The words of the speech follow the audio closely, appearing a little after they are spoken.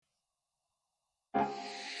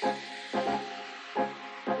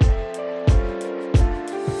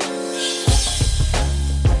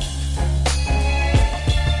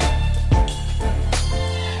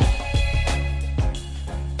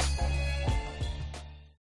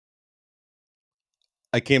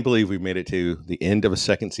I can't believe we made it to the end of a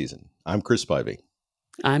second season. I'm Chris Spivey.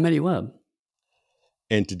 I'm Eddy Webb.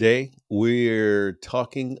 And today we're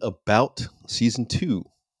talking about season 2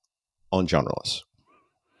 on Genreless.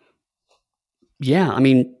 Yeah, I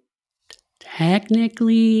mean,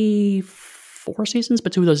 technically 4 seasons,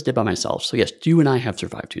 but 2 of those did by myself. So yes, you and I have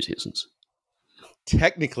survived 2 seasons.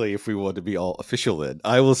 Technically, if we want to be all official then,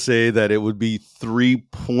 I will say that it would be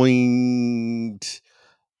 3.5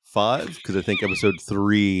 because I think episode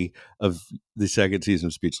 3 of the second season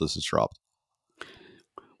of Speechless is dropped.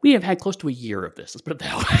 We have had close to a year of this. Let's put it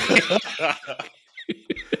that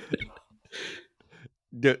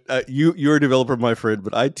way. You're a developer, my friend,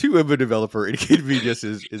 but I too am a developer, and KV just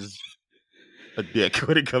is a dick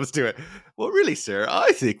when it comes to it. Well, really, sir,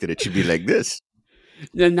 I think that it should be like this.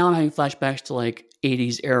 Then now I'm having flashbacks to like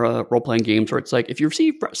 80s era role-playing games where it's like, if you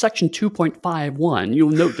receive section 2.51, you'll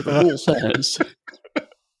note that the rule says.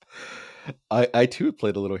 I too have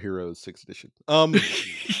played a little Heroes 6th edition.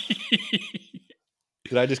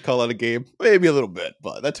 Did I just call out a game? Maybe a little bit,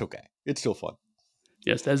 but that's okay. It's still fun.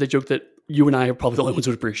 Yes, that's a joke that you and I are probably the only ones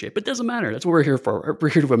who would appreciate, but it doesn't matter. That's what we're here for. We're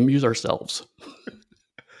here to amuse ourselves.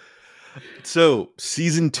 So,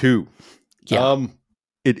 season 2. Yeah.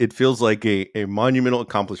 It feels like a monumental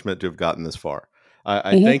accomplishment to have gotten this far.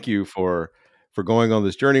 I thank you for going on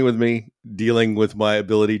this journey with me, dealing with my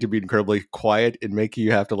ability to be incredibly quiet and making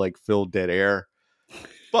you have to like fill dead air.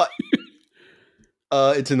 But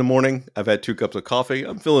it's in the morning. I've had 2 cups of coffee.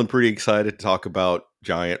 I'm feeling pretty excited to talk about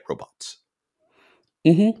giant robots.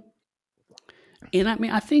 Mm-hmm. And I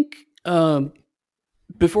mean, I think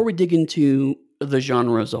before we dig into the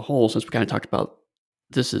genre as a whole, since we kind of talked about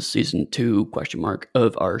this is season 2 ?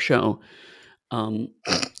 Of our show,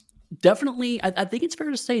 definitely, I think it's fair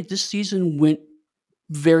to say this season went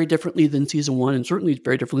very differently than season 1, and certainly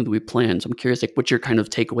very differently than we planned. So I'm curious, like, what your kind of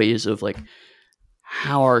takeaways of like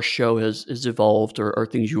how our show has evolved, or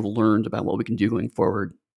things you've learned about what we can do going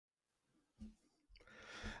forward.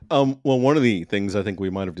 Well, one of the things I think we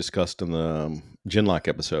might have discussed in the Genlock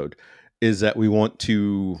episode is that we want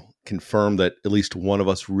to confirm that at least one of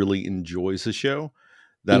us really enjoys the show.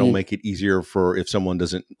 That'll make it easier for if someone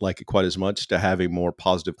doesn't like it quite as much to have a more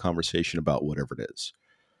positive conversation about whatever it is.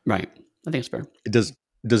 Right. I think it's fair. It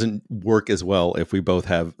doesn't work as well if we both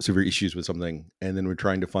have severe issues with something and then we're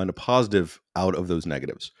trying to find a positive out of those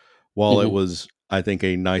negatives. While it was, I think,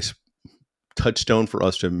 a nice touchstone for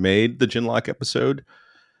us to have made the Genlock episode,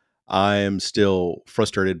 I am still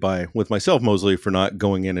frustrated with myself, mostly, for not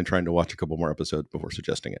going in and trying to watch a couple more episodes before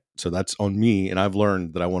suggesting it. So that's on me, and I've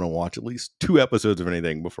learned that I want to watch at least 2 episodes of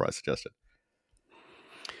anything before I suggest it.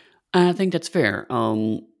 I think that's fair.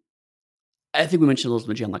 I think we mentioned a little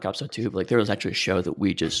bit in the Genlock episode too, but like there was actually a show that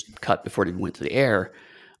we just cut before it even went to the air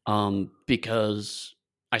because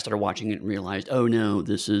I started watching it and realized, oh no,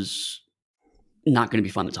 this is not going to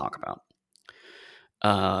be fun to talk about.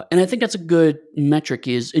 And I think that's a good metric.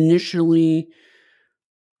 Is initially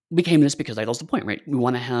we came to this because that was the point, right? We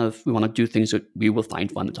want to do things that we will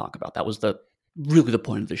find fun to talk about. That was really the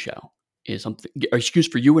point of the show, is something, an excuse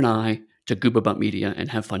for you and I to goob about media and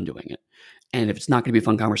have fun doing it. And if it's not going to be a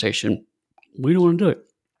fun conversation, we don't want to do it.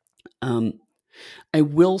 I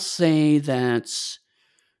will say that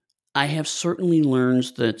I have certainly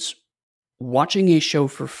learned that watching a show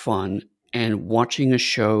for fun and watching a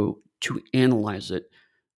show to analyze it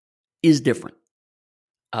is different.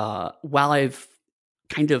 While I've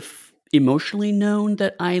kind of emotionally known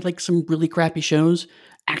that I like some really crappy shows,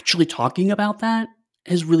 actually talking about that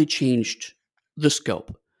has really changed the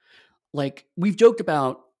scope. Like, we've joked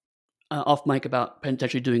about off mic about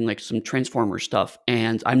potentially doing like some Transformers stuff,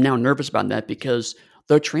 and I'm now nervous about that because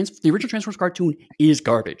the original Transformers cartoon is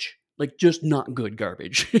garbage. Like, just not good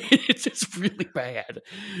garbage. It's really bad.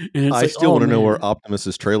 And I still want to know where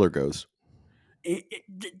Optimus's trailer goes.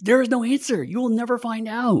 There is no answer. You will never find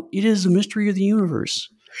out. It is a mystery of the universe.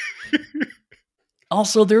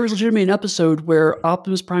 Also, there is legitimately an episode where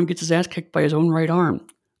Optimus Prime gets his ass kicked by his own right arm.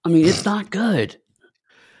 I mean, it's not good.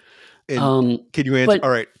 And can you answer? All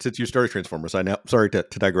right, since you started Transformers, I know. Sorry to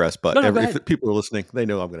digress, but if people are listening, they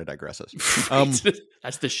know I'm going to digress this.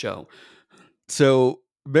 That's the show. So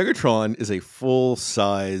Megatron is a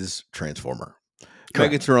full-size Transformer.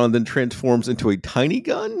 Correct. Megatron then transforms into a tiny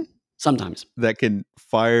gun. Sometimes. That can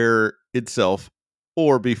fire itself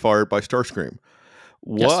or be fired by Starscream.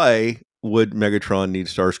 Yes. Why would Megatron need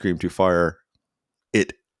Starscream to fire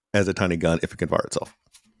it as a tiny gun if it can fire itself?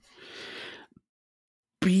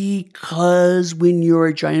 Because when you're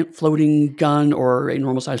a giant floating gun or a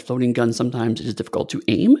normal sized floating gun, sometimes it is difficult to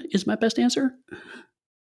aim, is my best answer.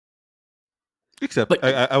 Except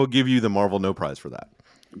I will give you the Marvel No Prize for that.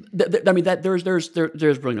 I mean, that there's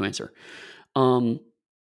really no answer.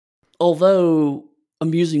 Although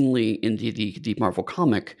amusingly in the Marvel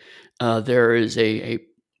comic, there is a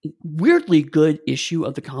weirdly good issue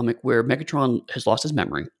of the comic where Megatron has lost his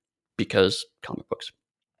memory because comic books,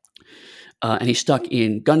 and he's stuck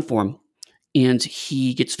in gun form, and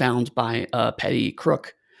he gets found by a petty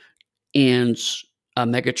crook, and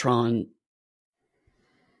Megatron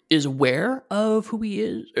is aware of who he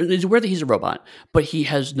is aware that he's a robot, but he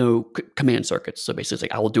has no command circuits. So basically, it's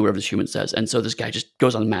like, I will do whatever this human says. And so this guy just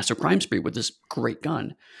goes on a massive crime spree with this great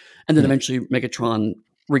gun. And then eventually Megatron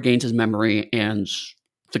regains his memory and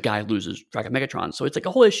the guy loses track of Megatron. So it's like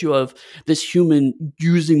a whole issue of this human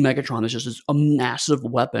using Megatron as just a massive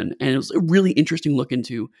weapon. And it was a really interesting look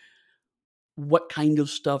into what kind of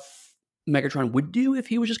stuff Megatron would do if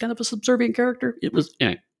he was just kind of a subservient character. It was,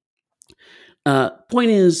 anyway.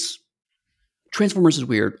 Point is, Transformers is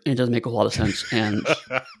weird and it doesn't make a lot of sense. And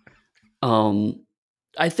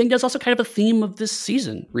I think that's also kind of a theme of this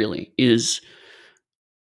season, really, is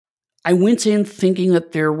I went in thinking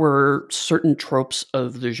that there were certain tropes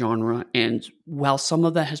of the genre, and while some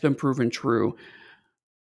of that has been proven true,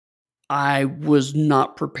 I was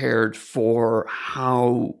not prepared for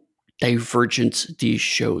how divergent these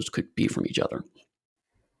shows could be from each other.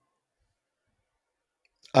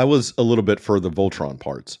 I was a little bit for the Voltron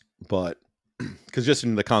parts, but because just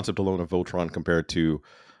in the concept alone of Voltron compared to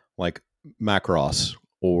like Macross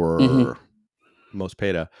or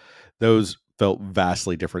Mospeada, those felt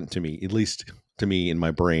vastly different to me, at least to me in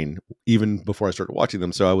my brain, even before I started watching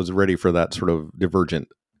them. So I was ready for that sort of divergent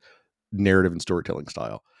narrative and storytelling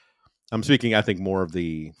style. I'm speaking, I think, more of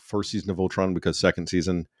the first season of Voltron because second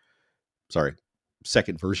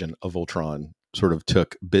version of Voltron sort of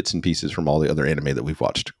took bits and pieces from all the other anime that we've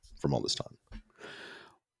watched from all this time.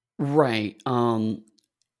 Right. And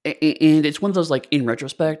it's one of those, like, in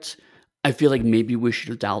retrospect, I feel like maybe we should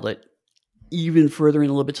have dialed it even further in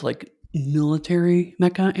a little bit to like military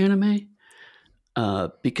mecha anime.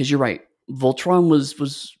 Because you're right. Voltron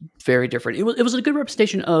was very different. It was a good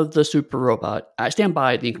representation of the super robot. I stand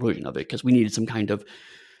by the inclusion of it because we needed some kind of,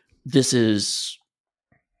 this is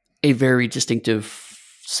a very distinctive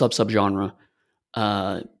subgenre.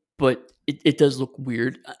 But it does look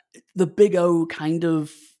weird. The Big O kind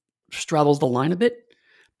of straddles the line a bit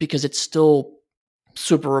because it's still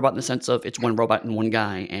super robot in the sense of it's one robot and one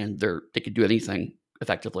guy, and they could do anything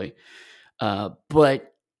effectively.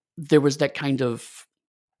 But there was that kind of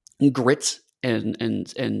grit and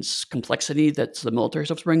complexity that the military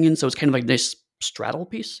stuff's bringing in. So it's kind of like this straddle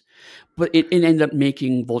piece, but it ended up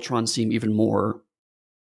making Voltron seem even more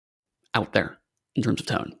out there in terms of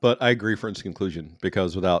tone. But I agree for its conclusion,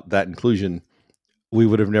 because without that inclusion, we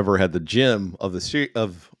would have never had the gem of the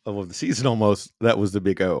of the season almost. That was the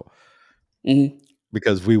Big O. Mm-hmm.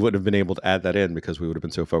 Because we wouldn't have been able to add that in because we would have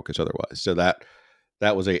been so focused otherwise. So that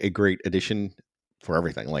was a great addition for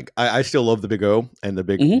everything. Like I still love the Big O and the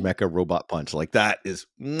big mecha robot punch. Like that is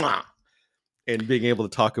mwah! And being able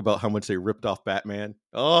to talk about how much they ripped off Batman.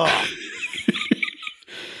 Oh,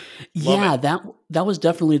 yeah, that was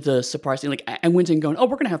definitely the surprise thing. Like I went in going, oh,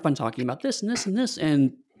 we're gonna have fun talking about this and this and this,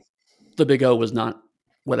 and the Big O was not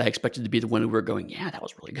what I expected to be the one who were going, yeah, that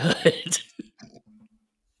was really good.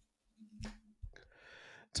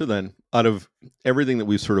 So then, out of everything that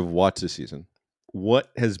we've sort of watched this season,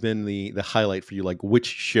 what has been the highlight for you? Like, which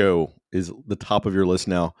show is the top of your list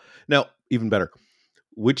now? Now, even better,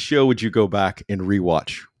 which show would you go back and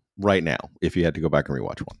rewatch right now if you had to go back and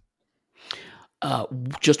rewatch one?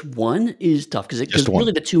 Just one is tough because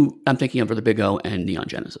really the two I'm thinking of are the Big O and Neon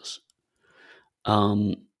Genesis.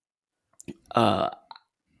 I'm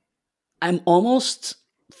almost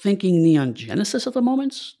thinking Neon Genesis at the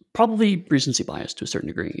moment. Probably recency bias to a certain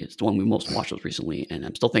degree. It's the one we most watched recently, and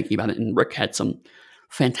I'm still thinking about it. And Rick had some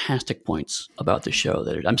fantastic points about the show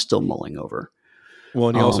that I'm still mulling over. Well,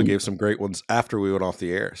 and he also gave some great ones after we went off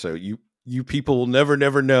the air. So you people will never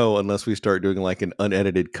know unless we start doing like an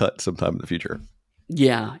unedited cut sometime in the future.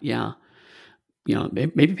 Yeah. You know,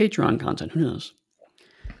 maybe Patreon content. Who knows?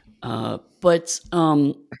 But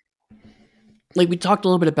like we talked a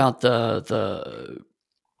little bit about the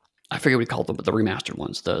I forget what we called them, but the remastered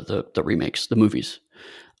ones, the remakes, the movies.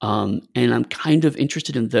 And I'm kind of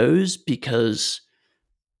interested in those because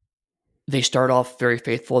they start off very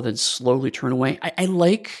faithful, then slowly turn away. I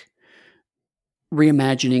like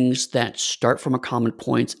reimaginings that start from a common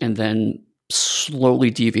point and then slowly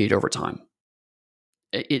deviate over time.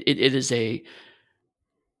 It is a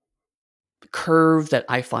curve that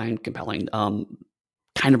I find compelling.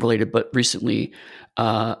 Kind of related, but recently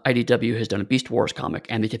IDW has done a Beast Wars comic,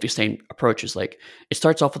 and they take the same approach. It's like it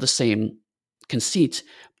starts off with the same conceit,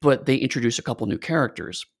 but they introduce a couple new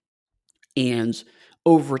characters. And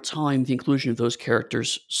over time, the inclusion of those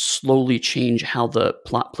characters slowly change how the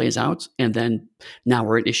plot plays out. And then now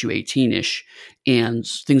we're at issue 18-ish, and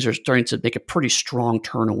things are starting to make a pretty strong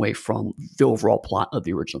turn away from the overall plot of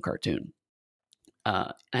the original cartoon.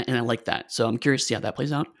 And I like that. So I'm curious to see how that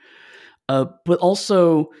plays out. But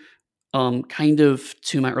also, kind of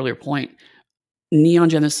to my earlier point, Neon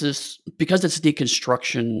Genesis, because it's a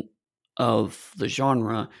deconstruction of the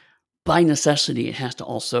genre, by necessity, it has to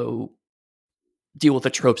also deal with the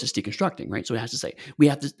tropes it's deconstructing, right? So it has to say, we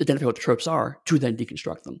have to identify what the tropes are to then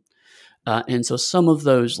deconstruct them. And so some of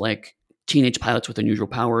those, like teenage pilots with unusual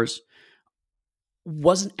powers,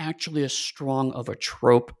 wasn't actually as strong of a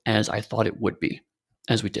trope as I thought it would be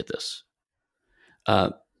as we did this.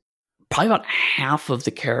 Probably about half of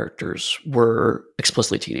the characters were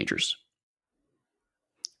explicitly teenagers.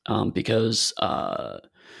 Because the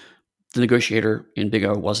Negotiator in Big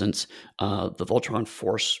O wasn't. The Voltron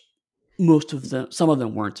Force, some of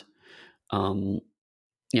them weren't. Only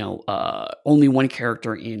one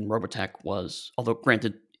character in Robotech was, although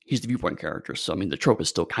granted, he's the viewpoint character, so I mean the trope is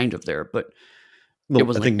still kind of there, but it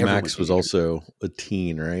wasn't. I think Max was also a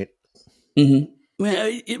teen, right? Mm-hmm.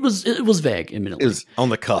 Well, it was vague, admittedly. It was on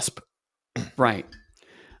the cusp, right?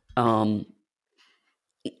 But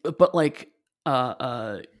like,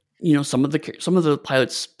 some of the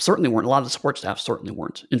pilots certainly weren't. A lot of the support staff certainly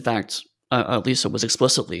weren't. In fact, Lisa was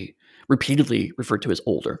repeatedly referred to as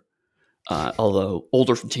older. Although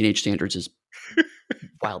older from teenage standards is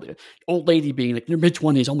wildly. Old lady being like in her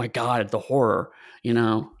mid-20s, oh my God, the horror,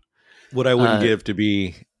 What I wouldn't give to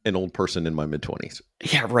be an old person in my mid-20s.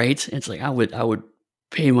 Yeah, right? It's like, I would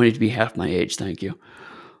pay money to be half my age, thank you.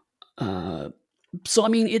 So, I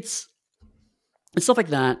mean, it's stuff like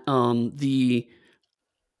that. The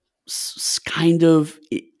kind of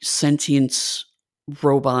sentient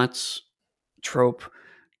robots trope,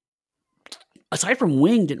 aside from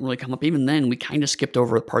Wing, didn't really come up. Even then, we kind of skipped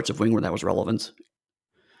over parts of Wing where that was relevant.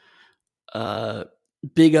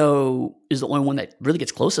 Big O is the only one that really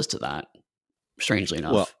gets closest to that, strangely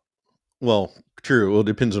enough. Well, true. Well, it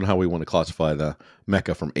depends on how we want to classify the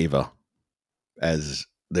mecha from Ava, as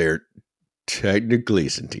they're technically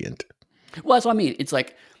sentient. Well, that's what I mean. It's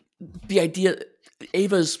like the idea,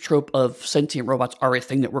 Ava's trope of sentient robots are a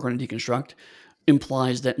thing that we're going to deconstruct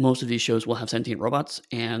implies that most of these shows will have sentient robots,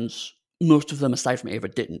 and most of them, aside from Ava,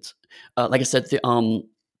 didn't. Like I said, the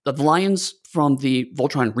Lions from the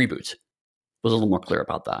Voltron reboot was a little more clear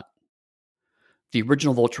about that. The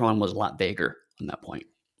original Voltron was a lot vaguer on that point.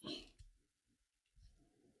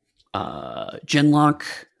 Genlock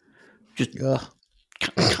just,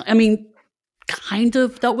 I mean, kind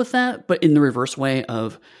of dealt with that, but in the reverse way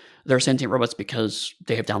of they're sentient robots because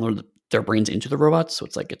they have downloaded their brains into the robots. So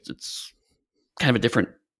it's like it's kind of a different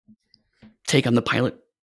take on the pilot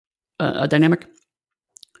dynamic.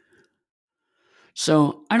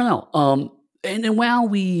 So I don't know. And while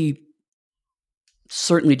we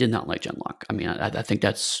certainly did not like Genlock, I mean, I think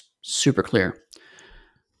that's super clear.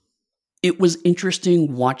 It was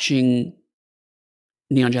interesting watching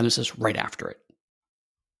Neon Genesis right after it,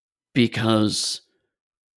 because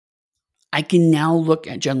I can now look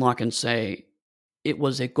at Genlock and say it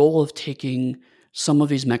was a goal of taking some of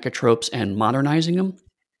these mecha tropes and modernizing them.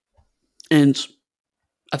 And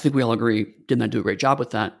I think we all agree, did not do a great job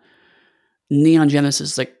with that. Neon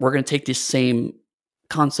Genesis, like, we're going to take this same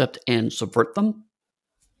concept and subvert them.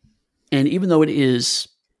 And even though it is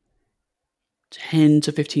 10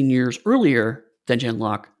 to 15 years earlier than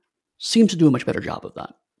Genlock, seems to do a much better job of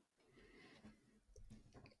that.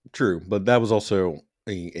 True, but that was also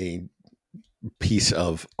a piece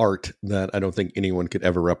of art that I don't think anyone could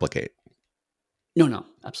ever replicate. No,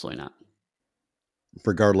 absolutely not.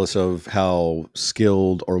 Regardless of how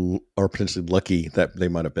skilled or potentially lucky that they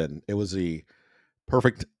might have been. It was the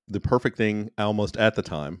perfect thing almost at the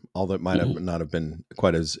time, although it might have not have been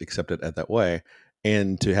quite as accepted at that way.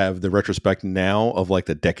 And to have the retrospect now of like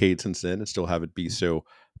the decade since then and still have it be so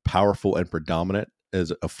powerful and predominant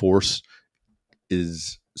as a force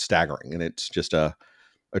is staggering. And it's just a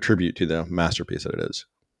tribute to the masterpiece that it is.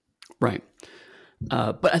 Right.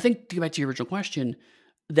 But I think, to get back to your original question,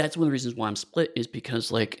 that's one of the reasons why I'm split, is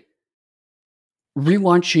because, like,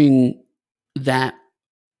 rewatching that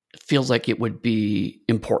feels like it would be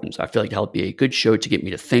important. I feel like that would be a good show to get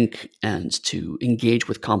me to think and to engage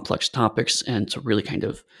with complex topics and to really kind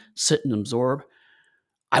of sit and absorb.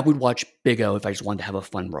 I would watch Big O if I just wanted to have a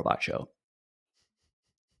fun robot show.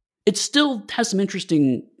 It still has some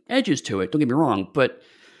interesting edges to it, don't get me wrong, but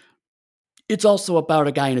it's also about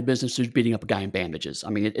a guy in a business who's beating up a guy in bandages. I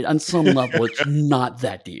mean, on some level, it's not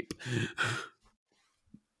that deep.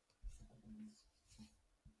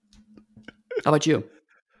 How about you?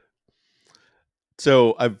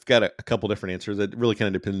 So I've got a couple different answers. It really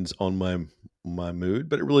kind of depends on my mood,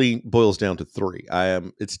 but it really boils down to three.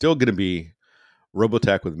 It's still going to be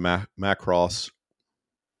Robotech with Macross.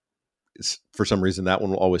 For some reason, that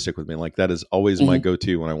one will always stick with me. Like that is always my Mm-hmm.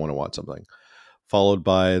 go-to when I want to watch something. Followed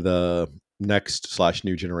by the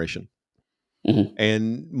next/new generation, Mm-hmm.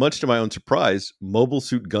 and much to my own surprise, Mobile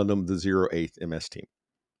Suit Gundam: The 08th MS Team.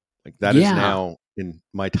 Like that is Yeah, now in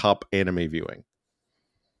my top anime viewing.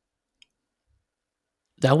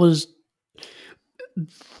 that was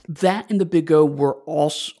that and the Big O were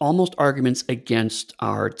also almost arguments against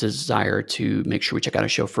our desire to make sure we check out a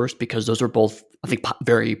show first because those are both, I think,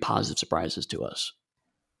 very positive surprises to us.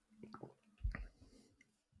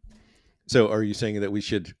 So, are you saying that we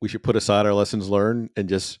should put aside our lessons learned and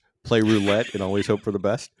just play roulette and always hope for the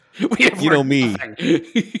best? We have You know learned me. nothing.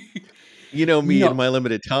 You know me in No, my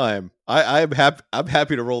limited time. I'm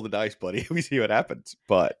happy to roll the dice, buddy. We see what happens.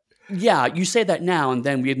 But yeah, you say that now, and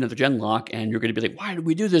then we have another gen lock, and you're going to be like, "Why did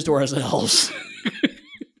we do this to ourselves?"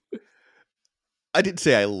 I didn't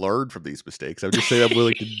say I learned from these mistakes. I'm just saying I'm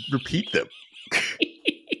willing to repeat them.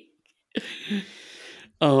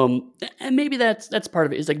 And maybe that's part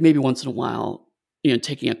of it. Is like maybe once in a while,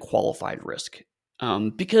 taking a qualified risk,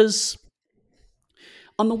 because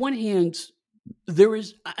on the one hand,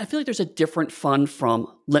 I feel like there's a different fun from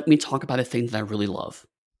let me talk about a thing that I really love.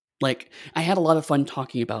 Like I had a lot of fun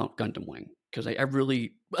talking about Gundam Wing because I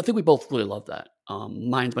think we both really love that.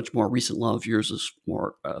 Mine's much more recent love. Yours is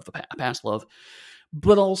more of a past love.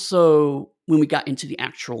 But also when we got into the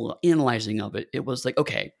actual analyzing of it, it was like,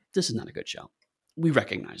 okay, this is not a good show. We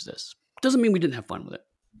recognize this. Doesn't mean we didn't have fun with it.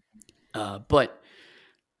 But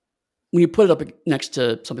when you put it up next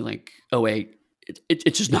to something like '08,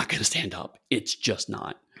 it's just not going to stand up. It's just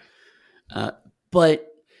not. But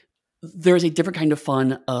there's a different kind of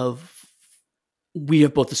fun of we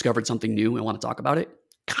have both discovered something new and want to talk about it,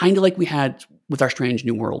 kind of like we had with our Strange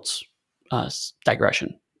New Worlds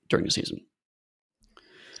digression during the season, We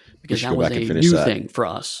because should that go was back and a finish new that. thing for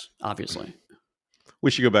us, obviously. We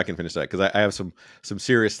should go back and finish that because I have some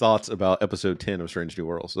serious thoughts about episode 10 of Strange New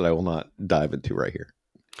Worlds that I will not dive into right here.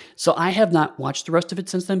 So I have not watched the rest of it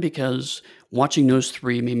since then because watching those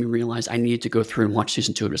three made me realize I needed to go through and watch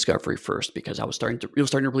season 2 of Discovery first because it was starting to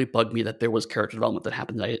really bug me that there was character development that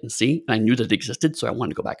happened that I didn't see, and I knew that it existed, so I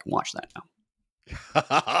wanted to go back and watch that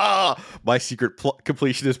now. My secret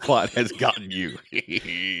completionist plot has gotten you.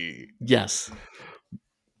 Yes.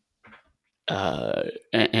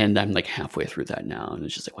 And I'm like halfway through that now, and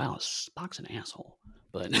it's just like, wow, Spock's an asshole.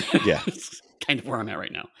 But Yeah. it's kind of where I'm at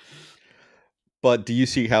right now. But do you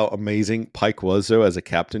see how amazing Pike was, though, as a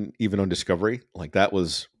captain, even on Discovery? Like, that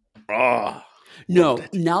was... Oh, loved No,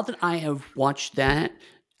 it. now that I have watched that,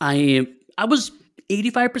 I was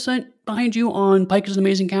 85% behind you on Pike as an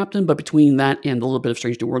amazing captain, but between that and the little bit of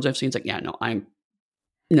Strange New Worlds I've seen, it's like, yeah, no, I'm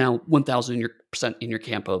now 1,000% in your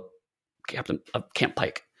camp of Camp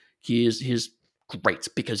Pike. He's great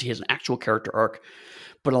because he has an actual character arc,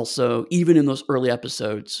 but also even in those early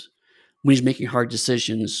episodes when he's making hard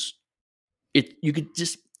decisions, you could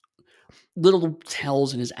just little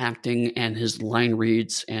tells in his acting and his line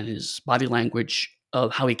reads and his body language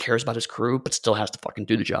of how he cares about his crew, but still has to fucking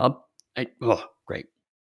do the job. Great.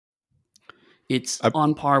 It's I,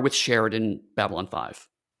 on par with Sheridan Babylon 5.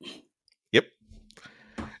 yep.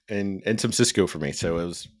 And some Cisco for me, so it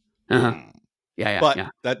was... Uh-huh. Yeah.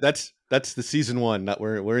 But that's the season 1. Not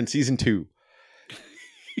we're in season 2.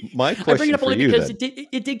 My I bring it question up for only you, because then...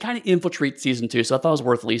 it did kind of infiltrate season 2, so I thought it was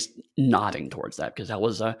worth at least nodding towards that because that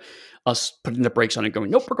was us putting the brakes on it, going,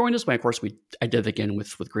 nope, we're going this way. Of course, I did it again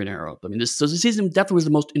with Green Arrow. I mean, the season definitely was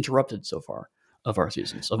the most interrupted so far of our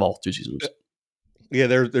seasons, of all 2 seasons. Yeah,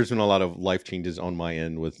 there's been a lot of life changes on my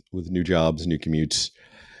end with new jobs, new commutes.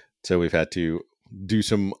 So we've had to do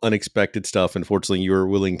some unexpected stuff. Unfortunately, you were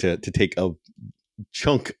willing to take a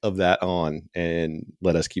chunk of that on and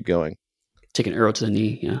let us keep going. Take an arrow to the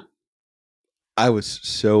knee, yeah. I was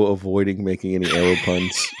so avoiding making any arrow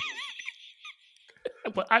puns.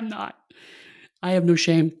 But I'm not. I have no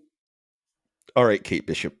shame. All right, Kate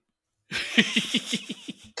Bishop.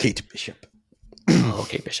 Kate Bishop. Oh,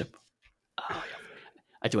 okay, Bishop. Oh, yeah.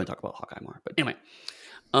 I do want to talk about Hawkeye more, but anyway.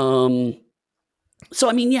 So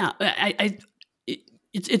I mean, yeah,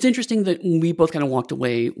 it's interesting that we both kind of walked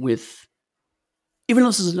away with, even though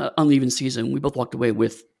this is an uneven season, we both walked away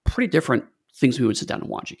with pretty different things we would sit down and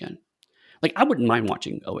watch again. Like I wouldn't mind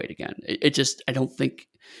watching '08 again. It just, I don't think,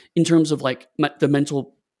 in terms of like the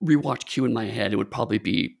mental rewatch queue in my head, it would probably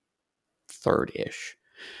be third-ish.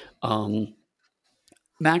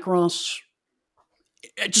 Macross,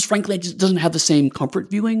 just frankly, it just doesn't have the same comfort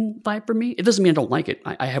viewing vibe for me. It doesn't mean I don't like it.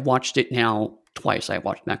 I have watched it now twice. I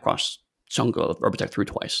watched Macross Jungle of Robotech through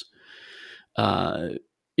twice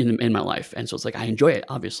in my life, and so it's like I enjoy it,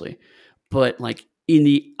 obviously, but like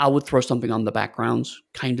I would throw something on the backgrounds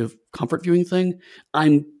kind of comfort viewing thing.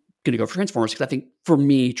 I'm gonna go for Transformers because I think for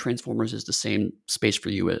me, Transformers is the same space for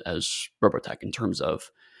you as Robotech in terms of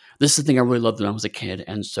this is the thing I really loved when I was a kid,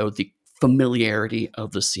 and so the familiarity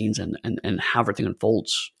of the scenes and how everything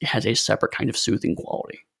unfolds has a separate kind of soothing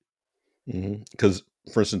quality. Because,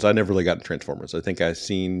 for instance, I never really got into Transformers. I think I've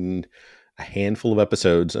seen a handful of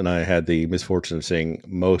episodes, and I had the misfortune of seeing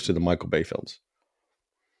most of the Michael Bay films.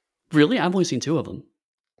 Really? I've only seen 2 of them.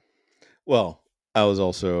 Well, I was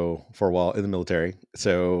also, for a while, in the military,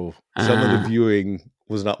 so some of the viewing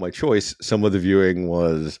was not my choice. Some of the viewing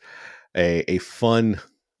was a fun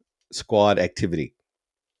squad activity.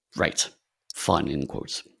 Right. Fun, in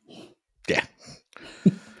quotes. Yeah.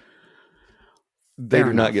 They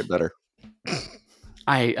do not get better.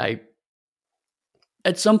 I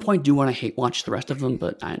at some point do want to hate watch the rest of them,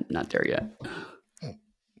 but I'm not there yet.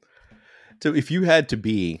 So if you had to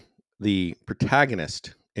be the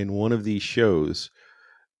protagonist in one of these shows,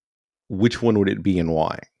 which one would it be and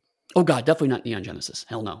why? Oh God, definitely not Neon Genesis.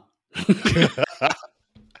 Hell no.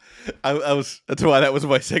 That's why that was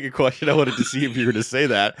my second question. I wanted to see if you were going to say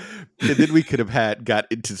that. And then we could have got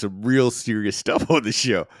into some real serious stuff on the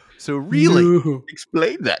show. So really,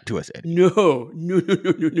 explain that to us, Eddie. No.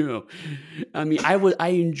 I mean, I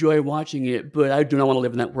enjoy watching it, but I do not want to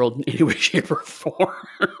live in that world in any way, shape, or form.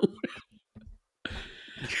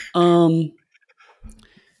 You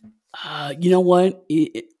know what?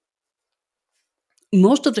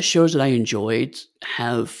 Most of the shows that I enjoyed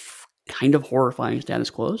have kind of horrifying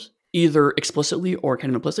status quos, either explicitly or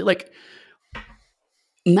kind of implicitly. Like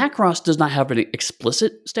Macross does not have an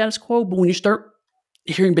explicit status quo, but when you start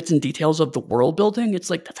hearing bits and details of the world building, it's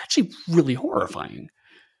like that's actually really horrifying.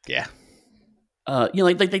 Yeah.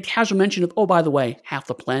 Like the casual mention of, oh, by the way, half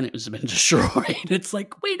the planet has been destroyed. It's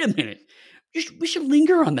like, wait a minute, we should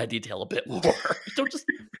linger on that detail a bit more. Don't just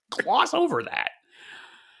gloss over that.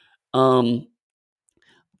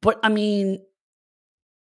 But I mean,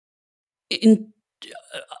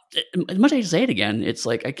 as much as I say it again, it's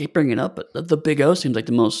like I keep bringing it up, but the Big O seems like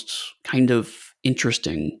the most kind of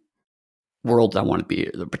interesting world I want to be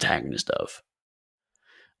the protagonist of.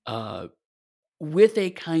 With a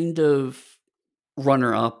kind of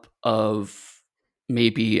runner-up of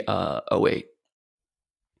maybe 08.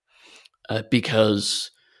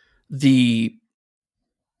 Because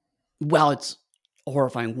while it's a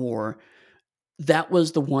horrifying war, that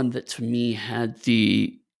was the one that to me had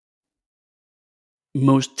the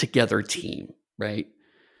most together team, right?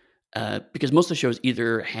 Because most of the shows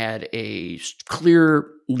either had a clear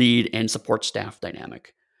lead and support staff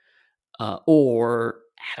dynamic, or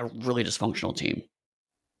had a really dysfunctional team,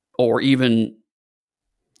 or even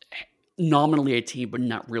nominally a team, but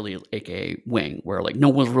not really, aka wing, where like no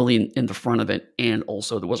one was really in the front of it, and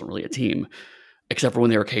also there wasn't really a team, except for when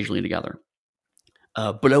they were occasionally together.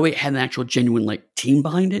 But 08 had an actual genuine like team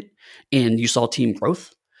behind it, and you saw team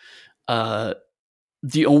growth.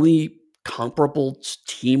 The only comparable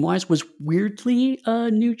team-wise was weirdly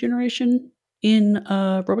New Generation in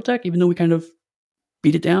Robotech, even though we kind of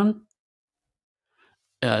beat it down.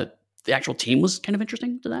 The actual team was kind of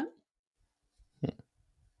interesting to that.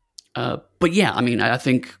 But yeah, I mean, I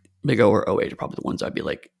think Big O or 08 are probably the ones I'd be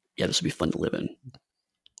like, yeah, this would be fun to live in.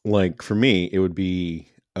 Like for me, it would be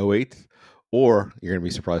 08, or you're going to be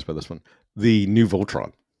surprised by this one, the new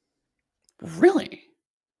Voltron. Really?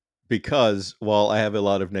 Because while I have a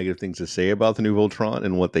lot of negative things to say about the new Voltron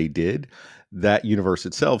and what they did, that universe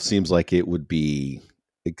itself seems like it would be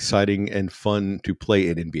exciting and fun to play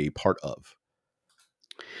in and be a part of.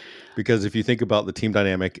 Because if you think about the team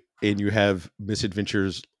dynamic and you have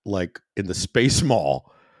misadventures like in the Space Mall,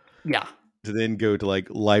 yeah, to then go to like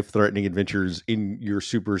life-threatening adventures in your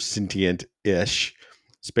super sentient-ish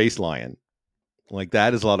Space Lion, like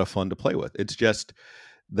that is a lot of fun to play with. It's just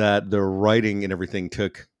that the writing and everything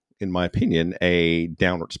took, in my opinion, a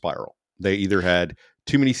downward spiral. They either had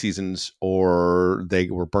too many seasons or they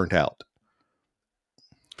were burnt out.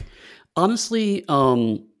 Honestly,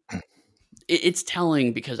 it's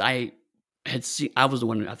telling because I was the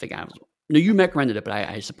one, no, you recommended it, but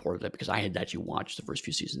I supported it because I had actually watched the first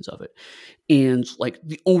few seasons of it. And like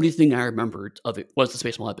the only thing I remembered of it was the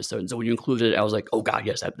Space Mall episode. And so when you included it, I was like, oh God,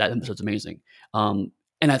 yes, that episode's amazing. And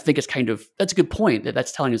I think it's that's a good point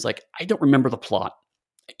that's telling us like, I don't remember the plot.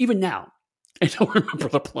 Even now, I don't remember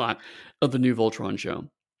the plot of the new Voltron show,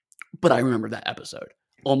 but I remember that episode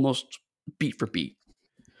almost beat for beat.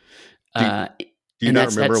 Do you And not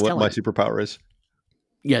that's remember what my telling. superpower is?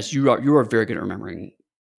 Yes, you are very good at remembering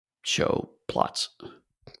show plots.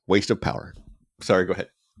 Waste of power. Sorry, go ahead.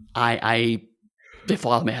 I they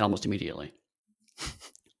fall out of my head almost immediately,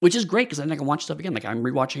 which is great because then I can watch stuff again. Like I'm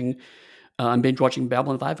rewatching, I'm binge watching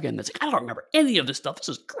Babylon 5 again. That's like, I don't remember any of this stuff. This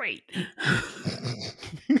is great.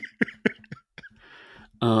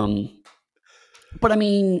 But I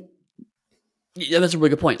mean, yeah, that's a really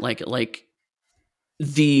good point. Like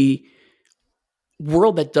the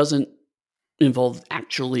world that doesn't involve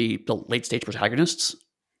actually the late stage protagonists.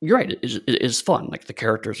 You're right. It is fun. Like the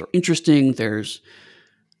characters are interesting. There's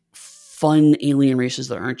fun alien races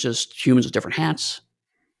that aren't just humans with different hats.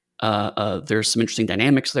 There's some interesting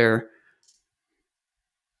dynamics there.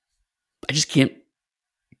 I just can't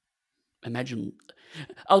imagine.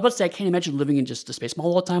 I was about to say I can't imagine living in just a space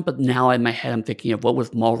mall all the time, but now in my head I'm thinking of what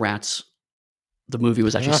if Mallrats, the movie,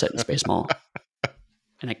 was actually set in a space mall,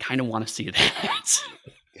 and I kind of want to see that.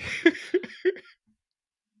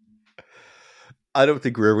 I don't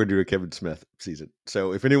think we're ever going to do a Kevin Smith season.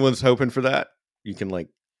 So if anyone's hoping for that, you can like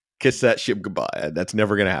kiss that ship goodbye. That's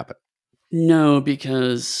never going to happen. No,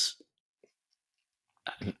 because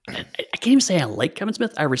I can't even say I like Kevin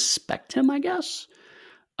Smith. I respect him, I guess.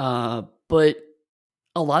 But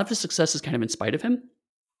a lot of his success is kind of in spite of him.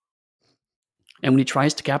 And when he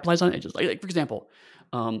tries to capitalize on it, just like for example,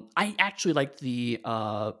 I actually like the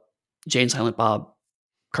Jay and Silent Bob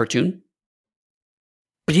cartoon,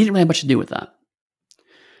 but he didn't really have much to do with that.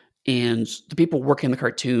 And the people working the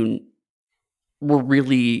cartoon were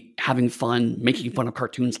really having fun making fun of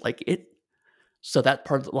cartoons like it. So that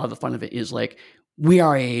part, a lot of the fun of it is like, we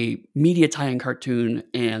are a media tie-in cartoon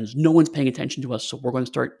and no one's paying attention to us, so we're going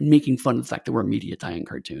to start making fun of the fact that we're a media tie-in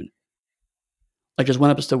cartoon. Like there's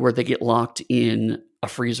one episode where they get locked in a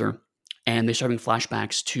freezer and they start having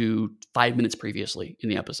flashbacks to 5 minutes previously in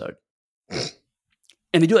the episode.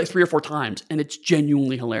 And they do it like 3 or 4 times, and it's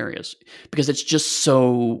genuinely hilarious because it's just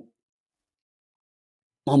so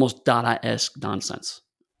almost Dada-esque nonsense.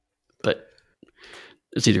 But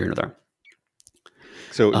it's either here or there.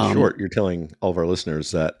 So in short, you're telling all of our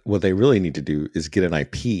listeners that what they really need to do is get an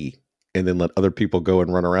IP and then let other people go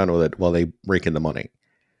and run around with it while they rake in the money.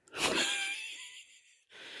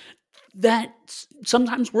 That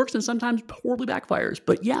sometimes works and sometimes horribly backfires.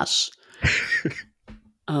 But yes.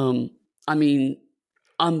 I mean,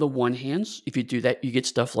 on the one hand, if you do that, you get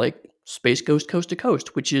stuff like Space Ghost Coast to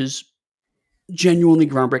Coast, which is genuinely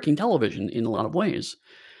groundbreaking television in a lot of ways.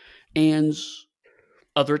 And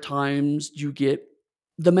other times you get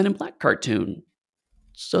the Men in Black cartoon.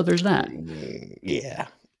 So there's that. Yeah.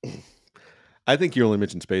 I think you only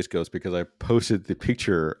mentioned Space Ghost because I posted the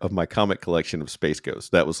picture of my comic collection of Space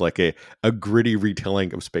Ghost. That was like a gritty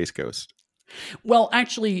retelling of Space Ghost. Well,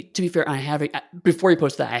 actually, to be fair, before you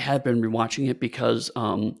post that, I have been rewatching it because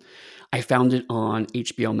I found it on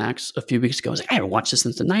HBO Max a few weeks ago. I was like, I haven't watched this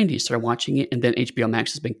since the 90s. Started watching it, and then HBO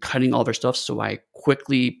Max has been cutting all their stuff, so I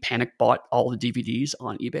quickly panic bought all the DVDs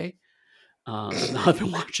on eBay. So now I've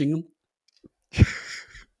been watching them.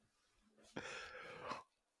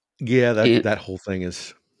 Yeah, that whole thing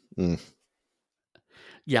is...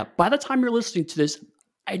 Yeah, by the time you're listening to this,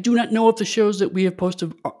 I do not know if the shows that we have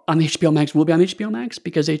posted on HBO Max will be on HBO Max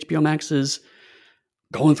because HBO Max is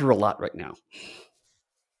going through a lot right now.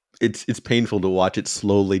 It's painful to watch it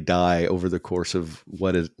slowly die over the course of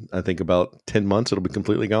what is, I think, about 10 months. It'll be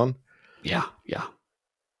completely gone. Yeah.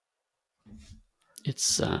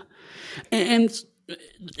 It's and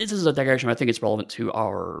this is a digression. I think it's relevant to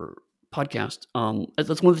our podcast.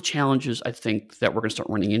 That's one of the challenges I think that we're going to start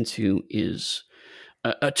running into is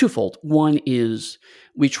twofold. One is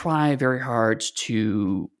we try very hard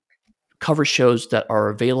to cover shows that are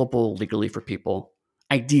available legally for people,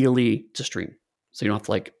 ideally to stream. So you don't have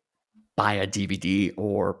to like buy a DVD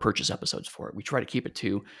or purchase episodes for it. We try to keep it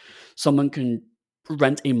to someone can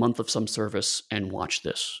rent a month of some service and watch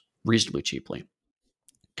this reasonably cheaply.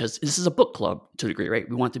 Because this is a book club to a degree, right?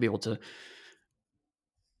 We want to be able to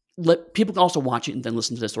let people also watch it and then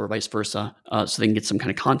listen to this or vice versa, so they can get some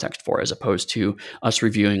kind of context for it, as opposed to us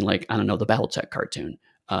reviewing, like, I don't know, the Battletech cartoon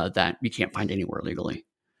that we can't find anywhere legally,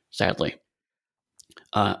 sadly.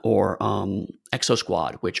 Or Exo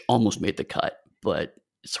Squad, which almost made the cut, but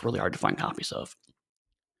it's really hard to find copies of.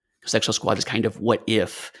 Because Exo Squad is kind of what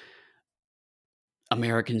if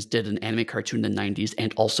Americans did an anime cartoon in the 90s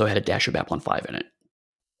and also had a dash of Babylon 5 in it.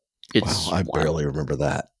 Wow, I barely remember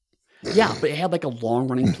that. Yeah, but it had like a long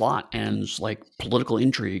running plot and like political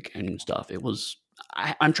intrigue and stuff. It was.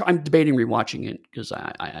 I'm debating rewatching it because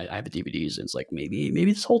I have the DVDs and it's like maybe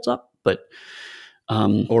this holds up, but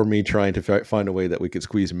or me trying to find a way that we could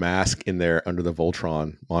squeeze Mask in there under the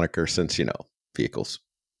Voltron moniker, since vehicles.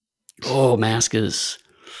 Oh, Mask is.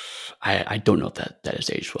 I don't know if that has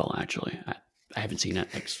aged well. Actually, I haven't seen it.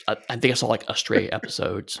 I think I saw like a stray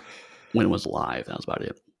episodes when it was live. That was about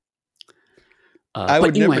it. I But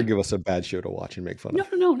would never anyway, give us a bad show to watch and make fun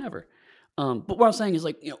of. no, never. But what I was saying is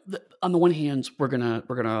like on the one hand, we're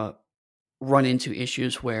gonna run into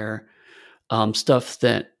issues where stuff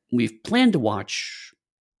that we've planned to watch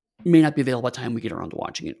may not be available by the time we get around to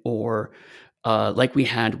watching it, or like we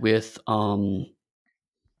had with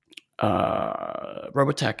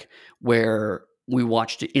Robotech, where we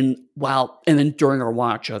watched it and then during our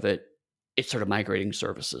watch of it, it started migrating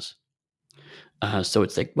services. So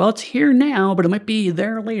it's like, well, it's here now, but it might be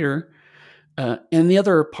there later. And the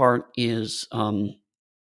other part is full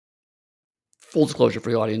disclosure for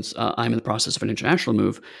the audience. I'm in the process of an international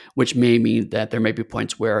move, which may mean that there may be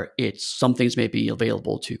points where some things may be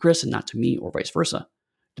available to Chris and not to me, or vice versa,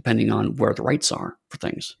 depending on where the rights are for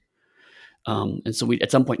things. And so we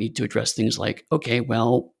at some point need to address things like, okay,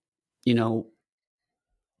 well,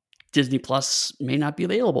 Disney Plus may not be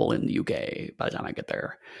available in the UK by the time I get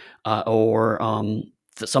there, or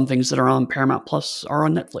some things that are on Paramount Plus are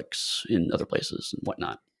on Netflix in other places and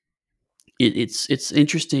whatnot. It's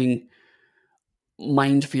interesting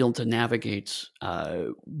minefield to navigate,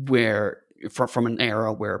 where from an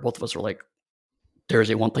era where both of us are like, there's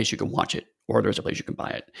a one place you can watch it, or there's a place you can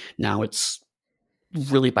buy it. Now it's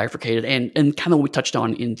really bifurcated, and kind of what we touched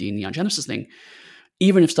on in the Neon Genesis thing.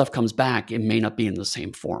 Even if stuff comes back, it may not be in the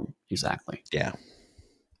same form exactly. Yeah.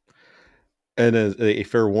 And as a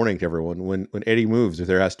fair warning to everyone, when Eddie moves, if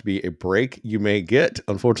there has to be a break, you may get,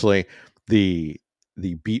 unfortunately, the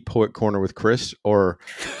beat poet corner with Chris, or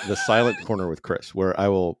the silent corner with Chris, where I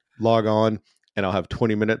will log on and I'll have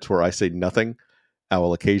 20 minutes where I say nothing. I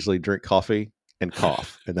will occasionally drink coffee and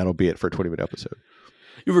cough, and that'll be it for a 20-minute episode.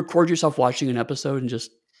 You record yourself watching an episode and just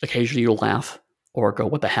occasionally you'll laugh or go,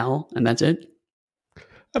 what the hell? And that's it?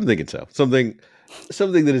 I'm thinking so. Something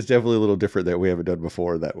that is definitely a little different that we haven't done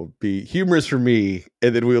before that will be humorous for me,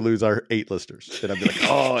 and then we'll lose our 8 listeners. And I'll be like,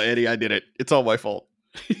 oh, Eddie, I did it. It's all my fault.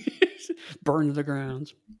 Burn to the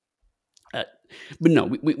ground. But no,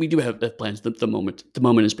 we do have plans. The moment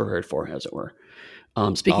is prepared for, as it were.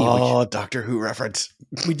 Speaking of which, Doctor Who reference.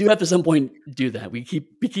 We do have to some point do that. We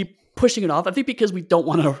keep pushing it off. I think because we don't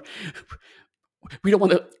want to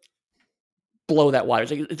blow that water.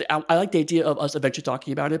 I like the idea of us eventually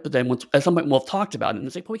talking about it, but then at some point we'll have talked about it, and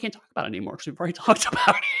it's like, well, we can't talk about it anymore because we've already talked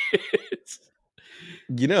about it.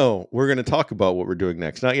 We're going to talk about what we're doing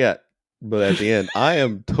next. Not yet, but at the end, I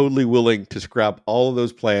am totally willing to scrap all of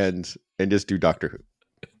those plans and just do Doctor Who.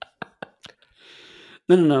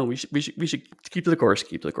 No. We should keep to the course.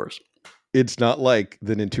 Keep to the course. It's not like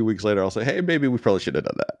then in 2 weeks later I'll say, hey, maybe we probably should have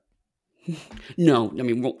done that. No, I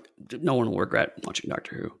mean, no one will regret watching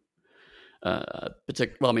Doctor Who. Other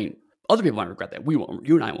people might regret that. We won't.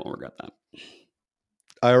 You and I won't regret that.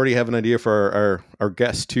 I already have an idea for our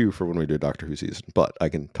guests too for when we do a Doctor Who season, but I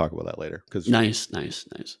can talk about that later. Nice.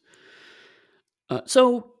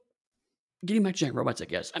 So, getting back to giant robots, I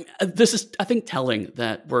guess. I mean, this is, I think, telling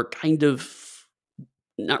that we're kind of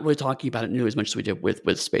not really talking about it nearly as much as we did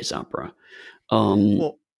with Space Opera.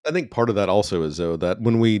 Well, I think part of that also is, though, that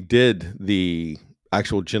when we did the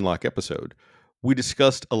actual Genlock episode, we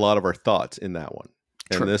discussed a lot of our thoughts in that one.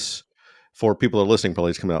 True. And this, for people that are listening,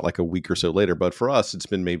 probably is coming out like a week or so later. But for us, it's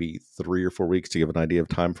been maybe 3 or 4 weeks to give an idea of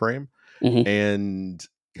time frame. Mm-hmm. And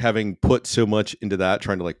having put so much into that,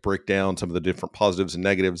 trying to like break down some of the different positives and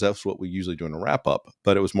negatives, that's what we usually do in a wrap up.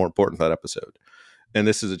 But it was more important for that episode. And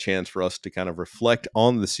this is a chance for us to kind of reflect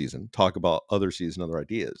on the season, talk about other season, other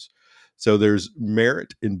ideas. So there's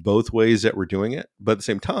merit in both ways that we're doing it. But at the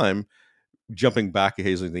same time, jumping back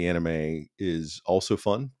occasionally to the anime is also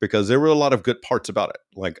fun because there were a lot of good parts about it.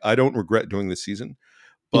 Like, I don't regret doing this season,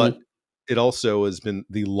 but it also has been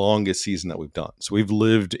the longest season that we've done. So we've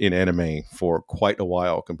lived in anime for quite a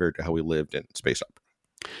while compared to how we lived in space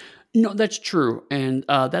opera. No, that's true. And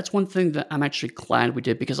that's one thing that I'm actually glad we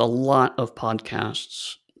did, because a lot of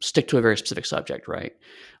podcasts stick to a very specific subject, right?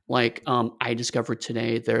 Like, I discovered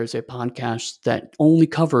today there's a podcast that only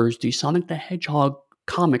covers the Sonic the Hedgehog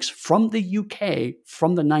comics from the UK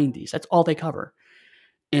from the 90s. That's all they cover.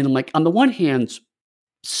 And I'm like, on the one hand,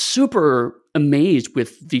 super amazed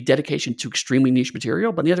with the dedication to extremely niche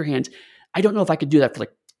material. But on the other hand, I don't know if I could do that for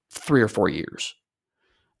like 3 or 4 years.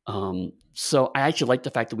 So I actually like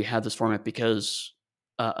the fact that we have this format, because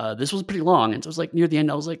this was pretty long. And so it was like near the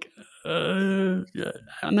end, I was like, I'm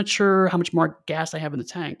not sure how much more gas I have in the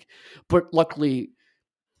tank. But luckily,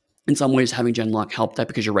 in some ways, having Genlock helped that,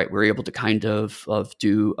 because you're right, we were able to kind of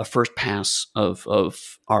do a first pass of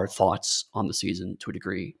our thoughts on the season to a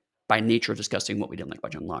degree by nature of discussing what we didn't like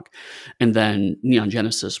about Genlock. And then Neon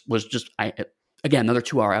Genesis was just, again, another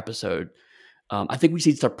 2-hour episode. I think we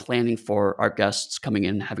need to start planning for our guests coming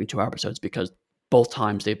in and having 2-hour episodes, because both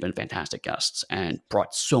times they've been fantastic guests and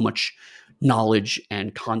brought so much knowledge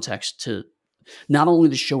and context to not only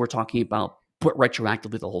the show we're talking about, but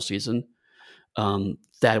retroactively the whole season.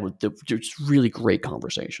 There's really great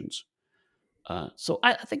conversations. So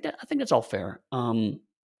I think that's all fair.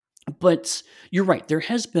 But you're right. There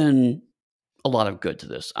has been a lot of good to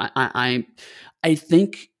this. I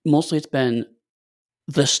think mostly it's been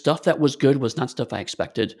the stuff that was good was not stuff I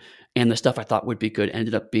expected, and the stuff I thought would be good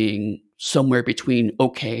ended up being somewhere between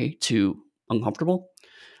okay to uncomfortable.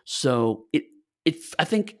 So I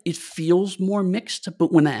think it feels more mixed,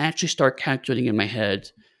 but when I actually start calculating in my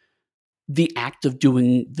head, the act of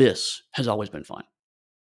doing this has always been fun.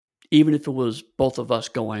 Even if it was both of us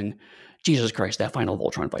going, Jesus Christ, that final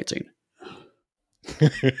Voltron fight scene.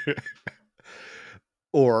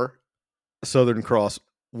 Or Southern Cross,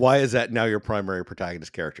 why is that now your primary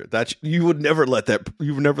protagonist character? You would never let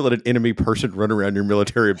an enemy person run around your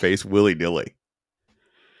military base willy-nilly.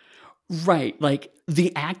 Right. Like,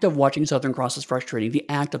 the act of watching Southern Cross is frustrating. The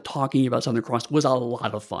act of talking about Southern Cross was a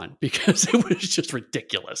lot of fun because it was just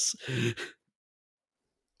ridiculous.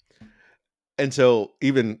 And so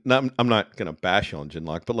I'm not going to bash on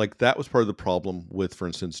Genlock, but like that was part of the problem with, for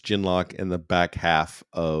instance, Genlock in the back half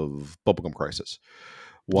of Bubblegum Crisis.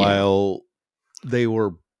 While they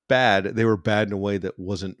were bad in a way that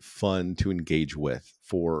wasn't fun to engage with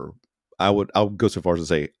I'll go so far as to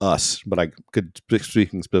say us, but I could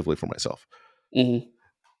speaking specifically for myself. Mm-hmm.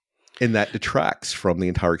 And that detracts from the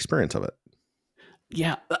entire experience of it.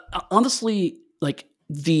 Yeah. Honestly, like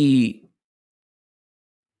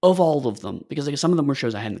of all of them, because like some of them were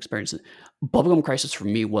shows I hadn't experienced, Bubblegum Crisis for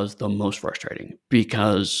me was the most frustrating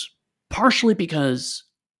partially because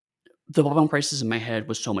the Bubblegum Crisis in my head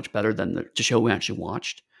was so much better than the show we actually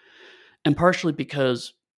watched. And partially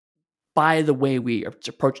because by the way we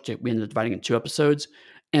approached it, we ended up dividing it in 2 episodes,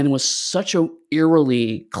 and it was such a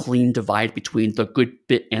eerily clean divide between the good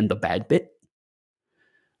bit and the bad bit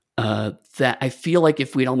that I feel like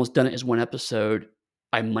if we'd almost done it as one episode,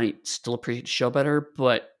 I might still appreciate the show better,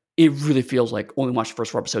 but it really feels like only watch the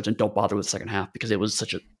first 4 episodes and don't bother with the second half because it was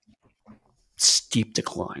such a steep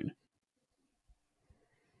decline.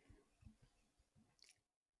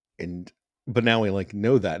 But now we like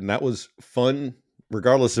know that, and that was fun.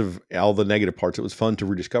 Regardless of all the negative parts, it was fun to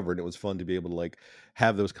rediscover, and it was fun to be able to like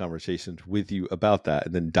have those conversations with you about that,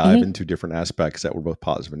 and then dive into different aspects that were both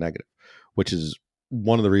positive and negative, which is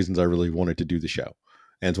one of the reasons I really wanted to do the show.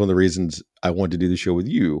 And it's one of the reasons I wanted to do the show with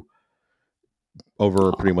you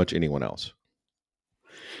over pretty much anyone else.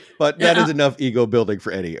 But that is enough ego building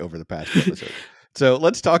for Eddy over the past episode. So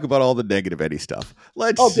let's talk about all the negative Eddy stuff.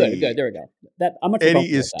 Let's see. Good. There we go.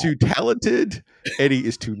 Eddy is too talented. Eddy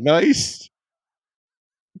is too nice.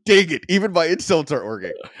 Dang it! Even my insults are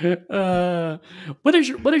working. What is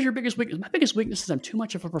your biggest weakness? My biggest weakness is I'm too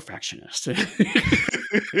much of a perfectionist.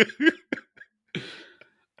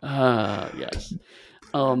 Yes.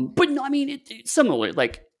 But no, I mean, similarly,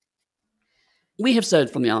 like we have said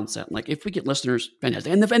from the onset, like if we get listeners,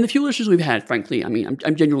 fantastic. And the few listeners we've had, frankly, I mean,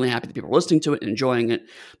 I'm genuinely happy that people are listening to it and enjoying it.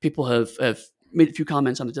 People have made a few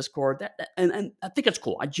comments on the Discord, and I think that's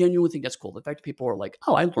cool. I genuinely think that's cool. The fact that people are like,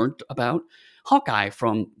 "Oh, I learned about Hawkeye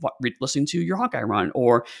from listening to your Hawkeye run,"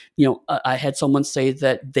 or I had someone say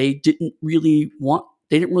that they didn't really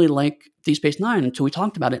like Deep Space Nine until we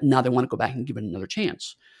talked about it, and now they want to go back and give it another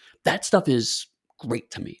chance. That stuff is great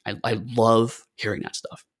to me. I love hearing that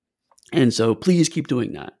stuff. And so please keep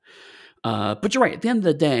doing that. But you're right. At the end of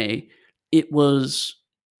the day, it was,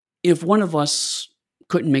 if one of us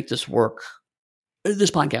couldn't make this work,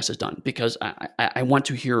 this podcast is done because I want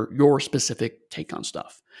to hear your specific take on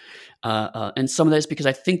stuff. And some of that is because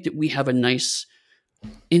I think that we have a nice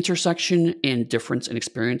intersection and difference in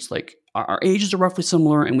experience. Like our ages are roughly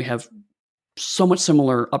similar and we have so much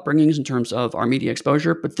similar upbringings in terms of our media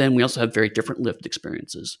exposure, but then we also have very different lived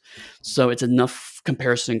experiences. So it's enough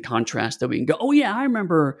comparison and contrast that we can go, oh yeah, I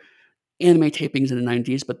remember anime tapings in the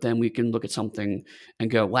 90s, but then we can look at something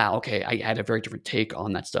and go, wow, okay, I had a very different take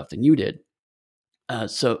on that stuff than you did.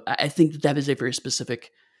 So I think that is a very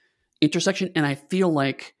specific intersection. And I feel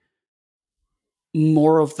like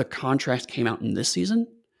more of the contrast came out in this season.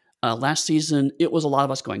 Last season, it was a lot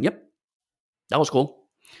of us going, yep, that was cool.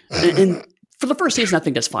 And for the first season, I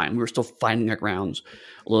think that's fine. We were still finding our grounds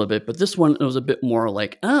a little bit. But this one, it was a bit more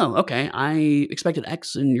like, oh, okay, I expected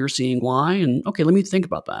X and you're seeing Y. And okay, let me think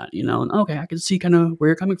about that, and okay, I can see kind of where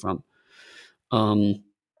you're coming from.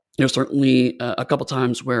 There's certainly a couple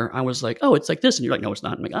times where I was like, "Oh, it's like this," and you're like, "No, it's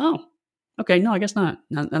not." I'm like, "Oh, okay, no, I guess not."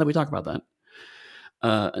 Now that we talk about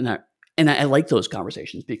that, and I like those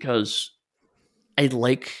conversations because I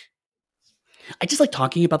like I just like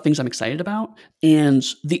talking about things I'm excited about, and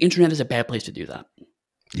the internet is a bad place to do that.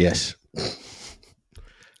 Yes.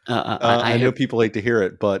 I I know have, people hate to hear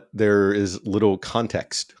it, but there is little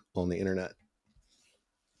context on the internet.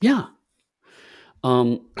 yeah.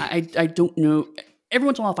 I don't know. Every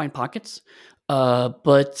once in a while, I find pockets,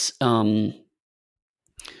 but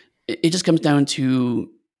it just comes down to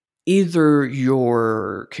either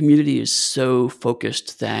your community is so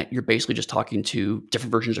focused that you're basically just talking to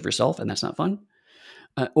different versions of yourself, and that's not fun,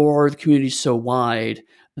 or the community is so wide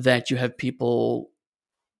that you have people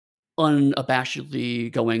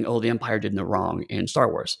unabashedly going, "Oh, the Empire did no wrong in Star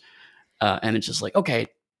Wars," and it's just like, okay,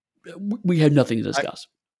 we had nothing to I, discuss.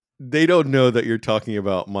 they don't know that you're talking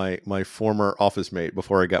about my former office mate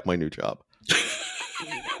before I got my new job,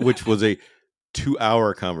 which was a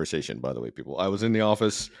 2-hour conversation. By the way, people, I was in the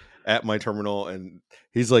office at my terminal, and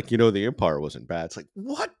he's like, the Empire wasn't bad. It's like,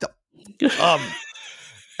 what the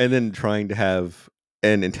and then trying to have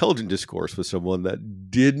an intelligent discourse with someone that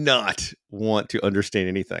did not want to understand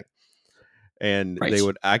anything, and they Right.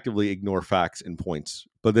 would actively ignore facts and points.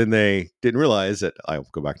 But then they didn't realize that, I'll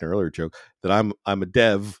go back to an earlier joke, that I'm a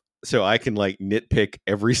dev, so I can like nitpick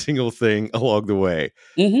every single thing along the way.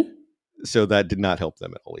 Mm-hmm. So that did not help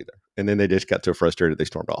them at all either. And then they just got so frustrated they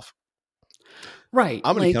stormed off. Right.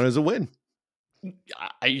 I'm going to count it Like, as a win.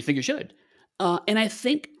 you think you should. And I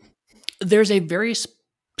think there's a very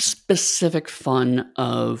specific fun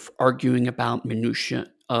of arguing about minutia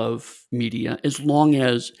of media as long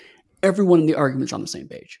as everyone in the argument's on the same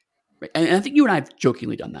page. Right? And I think you and I have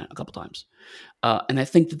jokingly done that a couple times. And I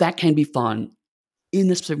think that can be fun in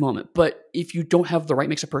this specific moment. But if you don't have the right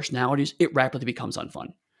mix of personalities, it rapidly becomes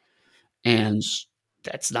unfun. And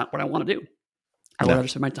that's not what I want to do. I would No. rather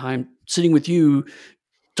spend my time sitting with you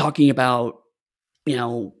talking about,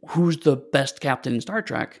 who's the best captain in Star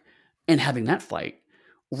Trek and having that fight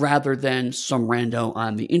rather than some rando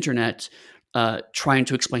on the internet trying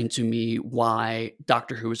to explain to me why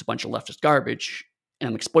Doctor Who is a bunch of leftist garbage. And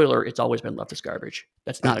I'm like, spoiler, it's always been leftist garbage.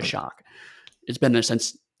 That's not a shock. It's been there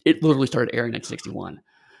since it literally started airing in 1961.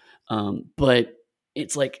 But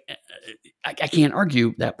it's like I can't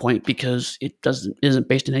argue that point because it isn't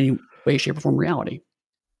based in any way, shape, or form reality.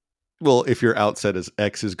 Well, if your outset is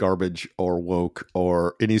X is garbage or woke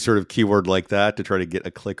or any sort of keyword like that to try to get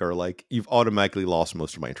a click or like, you've automatically lost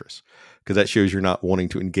most of my interest, because that shows you're not wanting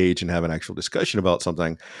to engage and have an actual discussion about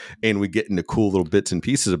something. And we get into cool little bits and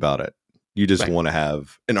pieces about it. You just Right. want to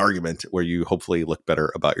have an argument where you hopefully look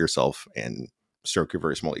better about yourself and stroke your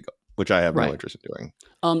very small ego, which I have no Right. interest in doing.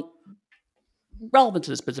 Um, Relevant to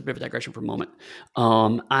this, but it's a bit of a digression for a moment.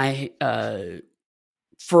 I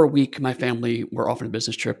For a week, my family were off on a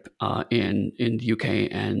business trip in the UK,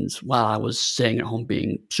 and while I was staying at home,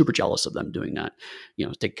 being super jealous of them doing that,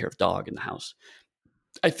 taking care of the dog in the house,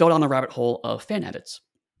 I fell down the rabbit hole of fan edits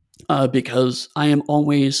because I am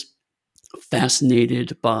always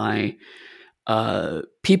fascinated by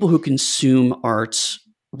people who consume art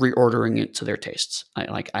reordering it to their tastes.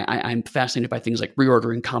 I'm fascinated by things like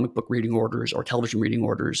reordering comic book reading orders or television reading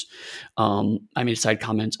orders. I made a side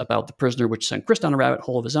comment about The Prisoner, which sent Chris down a rabbit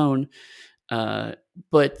hole of his own.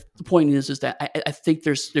 But the point is that I think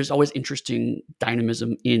there's always interesting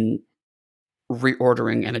dynamism in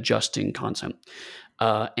reordering and adjusting content.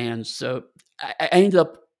 And so I ended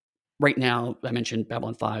up right now, I mentioned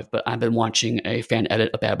Babylon 5, but I've been watching a fan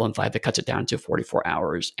edit of Babylon 5 that cuts it down to 44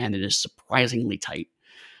 hours, and it is surprisingly tight,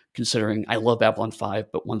 considering I love Babylon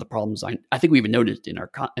 5, but one of the problems I think we even noticed in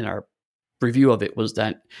our review of it was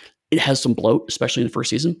that it has some bloat, especially in the first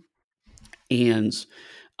season. And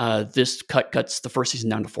this cuts the first season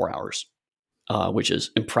down to 4 hours, which is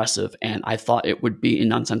impressive. And I thought it would be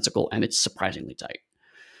nonsensical, and it's surprisingly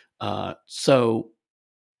tight. So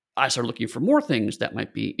I started looking for more things that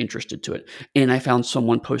might be interested to it, and I found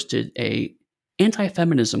someone posted a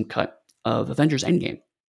anti-feminism cut of Avengers Endgame,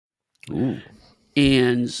 Ooh.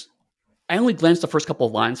 and I only glanced the first couple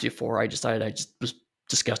of lines before I decided I just was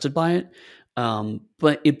disgusted by it.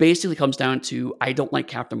 But it basically comes down to I don't like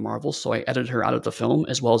Captain Marvel, so I edited her out of the film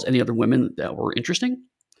as well as any other women that were interesting.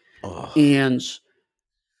 Oh. And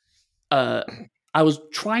uh, I was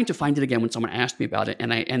trying to find it again when someone asked me about it,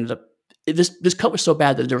 and I ended up this cut was so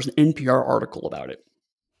bad that there was an NPR article about it.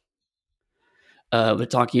 They're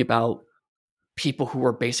talking about people who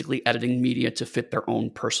are basically editing media to fit their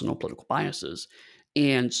own personal political biases.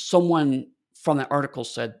 And someone from that article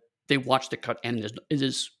said they watched the cut and it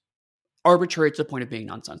is arbitrary to the point of being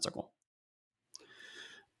nonsensical.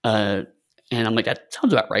 Uh, and I'm like, that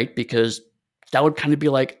sounds about right, because that would kind of be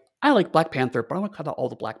like, I like Black Panther, but I want to cut out all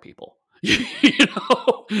the black people.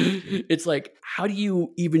 It's like, how do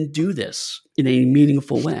you even do this in a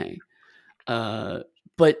meaningful way?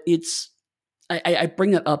 But I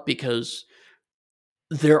bring that up because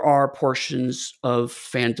there are portions of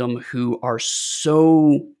fandom who are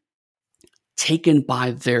so taken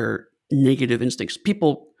by their negative instincts.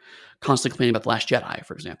 People constantly complaining about The Last Jedi,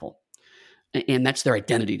 for example, and that's their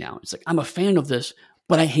identity now. It's like, I'm a fan of this,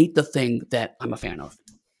 but I hate the thing that I'm a fan of.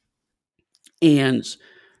 And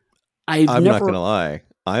I've I'm not never, gonna lie,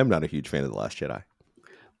 I am not a huge fan of The Last Jedi.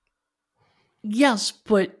 yes,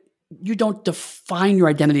 but you don't define your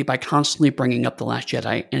identity by constantly bringing up The Last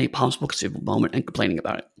Jedi in a possible conceivable moment and complaining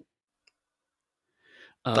about it.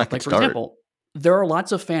 I could Like, for start. example, there are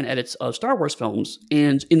lots of fan edits of Star Wars films,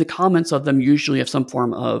 and in the comments of them, usually have some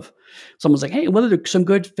form of someone's like, "Hey, what are some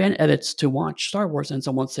good fan edits to watch Star Wars?" And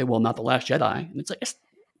someone say, "Well, not The Last Jedi," and it's like,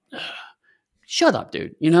 shut up,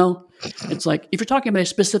 dude. It's like, if you're talking about a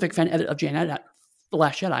specific fan edit of The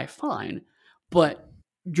Last Jedi, fine, but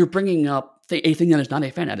you're bringing up a thing that is not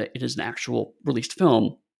a fan edit; it is an actual released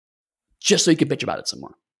film, just so you can bitch about it some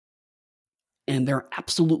more. And there are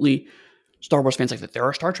absolutely Star Wars fans like that. There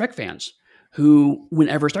are Star Trek fans who,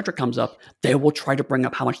 whenever Star Trek comes up, they will try to bring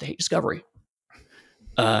up how much they hate Discovery.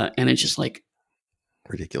 And it's just like,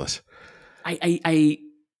 Ridiculous. I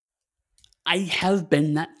have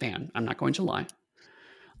been that fan. I'm not going to lie.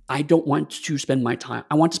 I don't want to spend my time.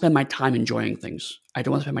 I want to spend my time enjoying things. I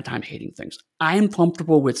don't want to spend my time hating things. I am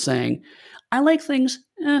comfortable with saying, I like things.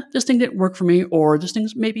 This thing didn't work for me, or this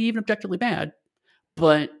thing's maybe even objectively bad.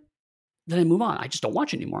 But then I move on. I just don't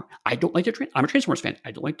watch anymore. I don't like I'm a Transformers fan.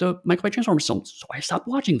 I don't like the Michael Bay Transformers films, so I stopped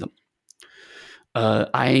watching them.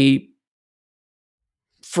 I,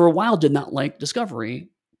 for a while, did not like Discovery.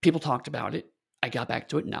 People talked about it. I got back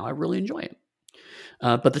to it. Now I really enjoy it.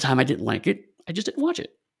 But the time I didn't like it, I just didn't watch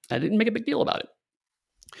it. I didn't make a big deal about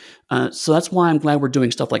it. So that's why I'm glad we're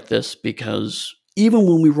doing stuff like this, because even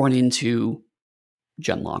when we run into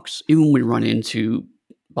Genlocks, even when we run into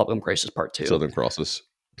Bubblegum Crisis Part 2, Southern Crosses.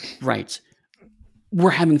 right, we're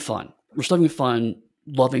having fun. We're still having fun,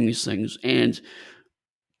 loving these things, and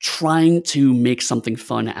trying to make something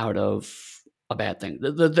fun out of a bad thing.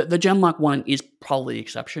 The Genlock one is probably the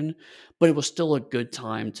exception, but it was still a good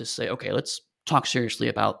time to say, okay, let's talk seriously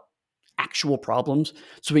about actual problems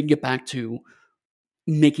so we can get back to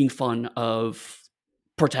making fun of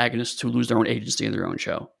protagonists who lose their own agency in their own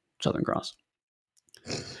show, Southern Cross.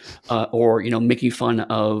 Or, making fun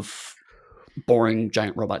of boring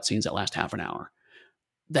giant robot scenes that last half an hour.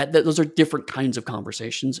 That those are different kinds of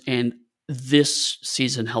conversations, and this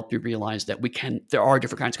season helped me realize that there are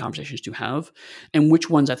different kinds of conversations to have, and which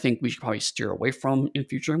ones I think we should probably steer away from in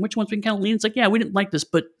future, and which ones we can kind of lean. It's like, yeah, we didn't like this,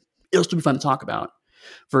 but it'll still be fun to talk about.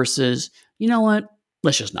 Versus, you know what?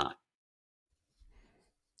 Let's just not.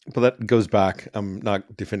 But that goes back. I'm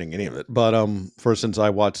not defending any of it, but for instance, I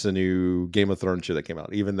watched the new Game of Thrones show that came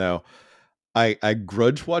out, even though I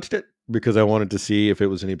grudge watched it because I wanted to see if it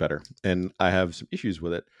was any better, and I have some issues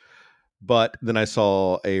with it. But then I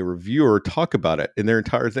saw a reviewer talk about it, and their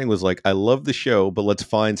entire thing was like, I love the show, but let's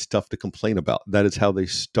find stuff to complain about. That is how they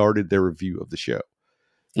started their review of the show.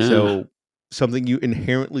 So something you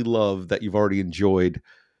inherently love that you've already enjoyed,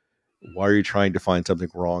 why are you trying to find something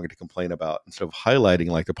wrong to complain about instead of highlighting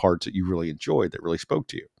like the parts that you really enjoyed that really spoke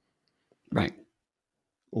to you? Right.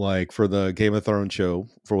 Like for the Game of Thrones show,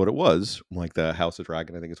 for what it was, like the House of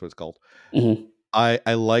Dragon, I think is what it's called. Mm-hmm.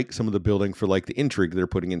 I like some of the building for like the intrigue they're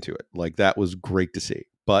putting into it. Like that was great to see.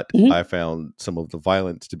 But Mm-hmm. I found some of the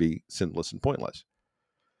violence to be sinless and pointless.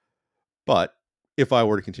 But if I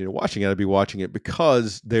were to continue watching it, I'd be watching it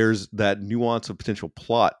because there's that nuance of potential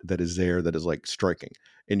plot that is there that is like striking.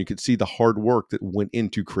 And you could see the hard work that went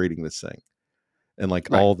into creating this thing. And like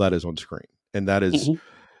Right. all of that is on screen. And that is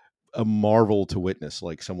Mm-hmm. a marvel to witness,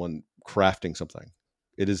 like someone crafting something.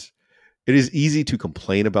 It is easy to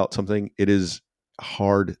complain about something. It is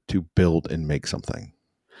hard to build and make something.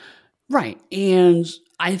 Right. And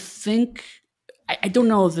I think, I don't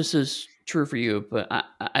know if this is true for you, but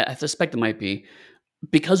I suspect it might be,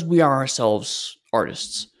 because we are ourselves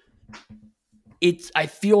artists. I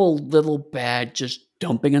feel a little bad just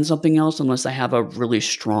dumping on something else unless I have a really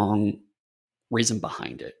strong reason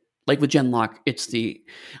behind it. Like with Genlock,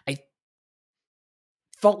 I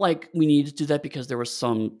felt like we needed to do that because there were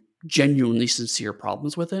some genuinely sincere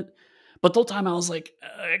problems with it. But the whole time I was like,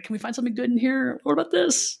 can we find something good in here? What about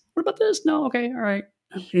this? What about this? No, okay, all right.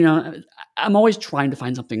 I'm always trying to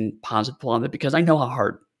find something positive on it because I know how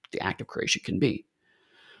hard the act of creation can be.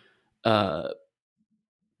 But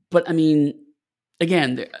I mean,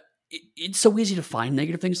 again, it's so easy to find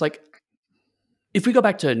negative things. Like if we go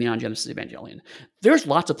back to Neon Genesis Evangelion, there's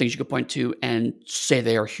lots of things you could point to and say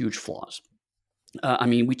they are huge flaws. I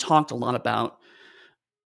mean, we talked a lot about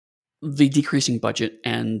the decreasing budget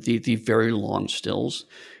and the very long stills,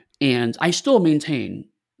 and I still maintain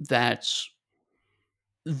that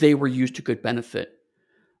they were used to good benefit.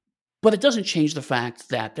 But it doesn't change the fact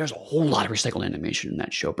that there's a whole lot of recycled animation in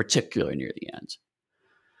that show, particularly near the end.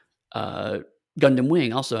 Uh, Gundam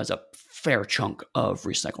Wing also has a fair chunk of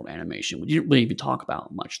recycled animation. You didn't really even talk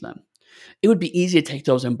about much then. It would be easy to take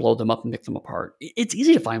those and blow them up and pick them apart. It's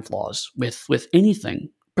easy to find flaws with anything,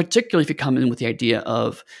 particularly if you come in with the idea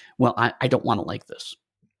of, well, I don't want to like this.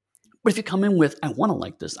 But if you come in with, I want to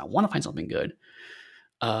like this, I want to find something good,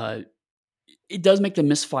 it does make the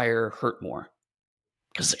misfire hurt more.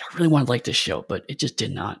 Because I really wanted to like this show, but it just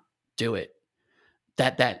did not do it.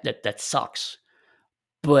 That sucks.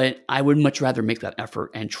 But I would much rather make that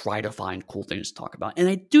effort and try to find cool things to talk about. And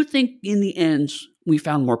I do think in the end, we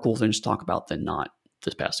found more cool things to talk about than not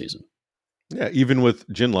this past season. Yeah, even with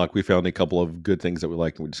Genlock, we found a couple of good things that we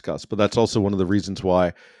liked and we discussed. But that's also one of the reasons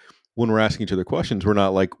why when we're asking each other questions, we're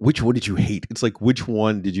not like, which one did you hate? It's like, which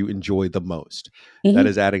one did you enjoy the most? Mm-hmm. That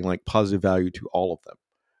is adding like positive value to all of them.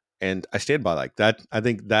 And I stand by like that. I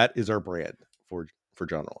think that is our brand for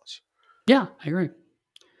Genreless. Yeah, I agree.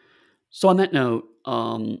 So on that note,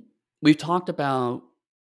 we've talked about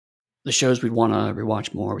the shows we'd want to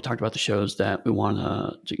rewatch more. We talked about the shows that we want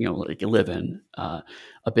to like live in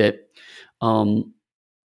a bit.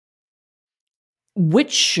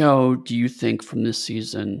 Which show do you think from this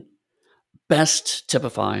season best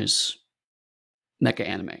typifies mecha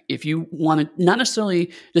anime? If you want to, not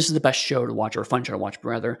necessarily this is the best show to watch or a fun show to watch, but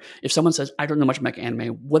rather if someone says, I don't know much mecha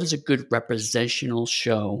anime, what is a good representational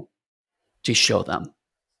show to show them?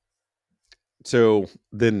 So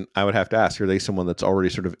then I would have to ask, are they someone that's already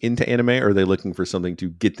sort of into anime, or are they looking for something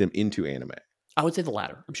to get them into anime? I would say the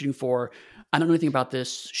latter. I'm shooting for, I don't know anything about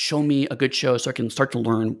this. Show me a good show so I can start to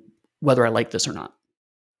learn whether I like this or not.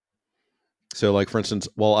 So like, for instance,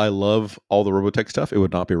 while I love all the Robotech stuff, it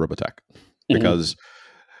would not be Robotech. Because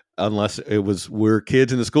unless it was we're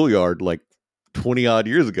kids in the schoolyard like 20 odd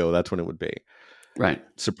years ago, that's when it would be. Right.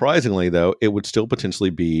 Surprisingly, though, it would still potentially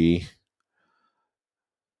be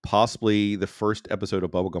possibly the first episode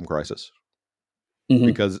of Bubblegum Crisis.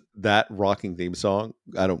 Because that rocking theme song,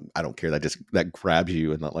 I don't care. That grabs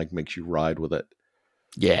you and that like makes you ride with it.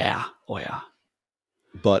 Yeah. Oh yeah.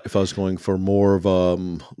 But if I was going for more of a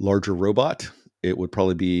larger robot, it would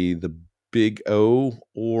probably be the Big O,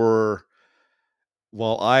 or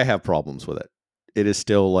while I have problems with it, it is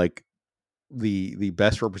still like the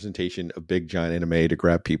best representation of big giant anime to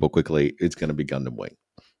grab people quickly. It's going to be Gundam Wing.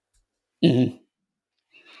 Mm-hmm.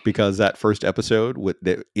 Because that first episode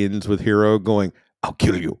that ends with Hero going, I'll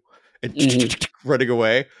kill you, and running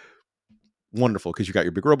away. Wonderful, because you got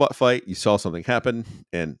your big robot fight, you saw something happen,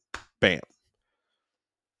 and bam.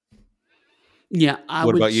 Yeah, I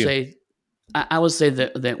would say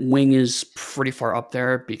that Wing is pretty far up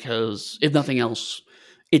there because, if nothing else,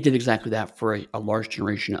 it did exactly that for a large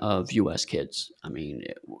generation of U.S. kids. I mean,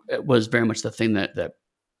 it was very much the thing that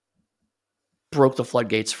broke the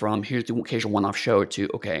floodgates from here's the occasional one-off show to,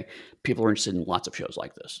 okay, people are interested in lots of shows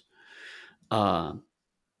like this.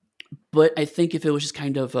 But I think if it was just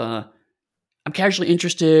kind of, I'm casually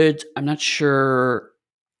interested, I'm not sure,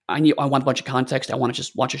 I want a bunch of context, I want to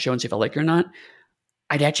just watch a show and see if I like it or not,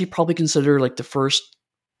 I'd actually probably consider like the first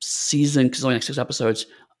season, because it's only like 6 episodes,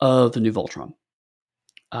 of the new Voltron.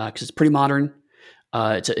 Because it's pretty modern.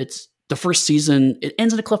 It's the first season, it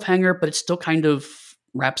ends in a cliffhanger, but it still kind of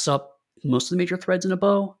wraps up most of the major threads in a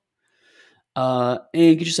bow. And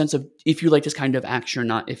get you a sense of if you like this kind of action or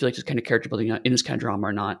not, if you like this kind of character building in this kind of drama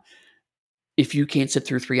or not. If you can't sit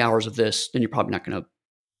through 3 hours of this, then you're probably not going to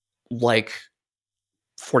like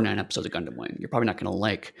 49 episodes of Gundam Wing. You're probably not going to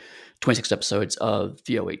like 26 episodes of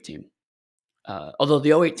the 08 team. Although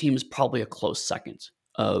the 08 team is probably a close second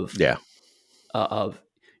of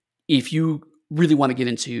if you really want to get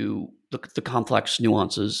into the complex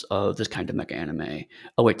nuances of this kind of mecha anime,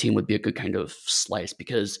 08 team would be a good kind of slice,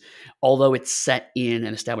 because although it's set in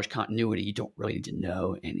an established continuity, you don't really need to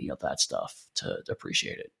know any of that stuff to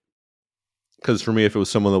appreciate it. Because for me, if it was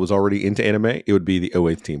someone that was already into anime, it would be the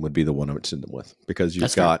 08 team would be the one I would send them with, because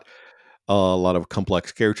you've got a lot of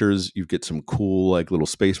complex characters, you get some cool like little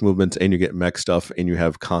space movements, and you get mech stuff, and you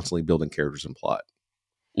have constantly building characters and plot.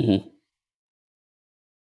 Mm-hmm.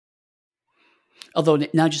 Although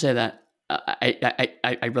now that you say that,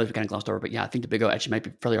 I really kind of glossed over, but yeah, I think the Big O actually might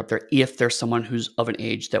be further up there. If there's someone who's of an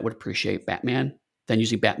age that would appreciate Batman, then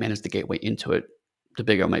using Batman as the gateway into it, the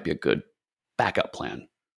Big O might be a good backup plan.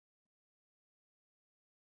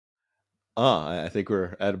 I think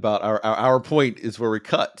we're at about our point is where we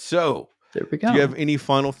cut. So, There we do you have go. any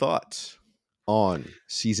final thoughts on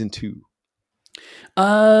season 2?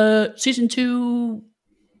 Season 2,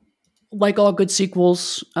 like all good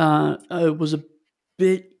sequels, was a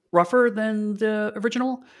bit rougher than the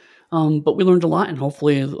original, but we learned a lot, and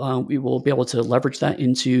hopefully we will be able to leverage that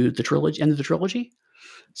into the trilogy, end of the trilogy.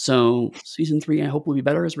 So season 3, I hope, will be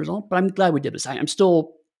better as a result. But I'm glad we did this. I'm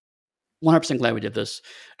still 100% glad we did this.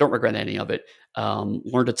 Don't regret any of it.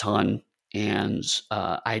 Learned a ton, and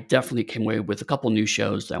I definitely came away with a couple new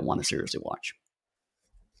shows that I want to seriously watch.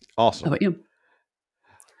 How Awesome. about you?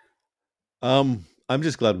 I'm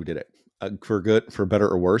just glad we did it, for good, for better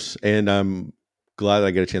or worse, and I'm glad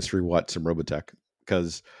I get a chance to rewatch some Robotech,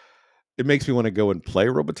 because it makes me want to go and play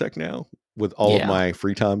Robotech now with all of Yeah. my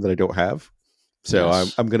free time that I don't have. So I'm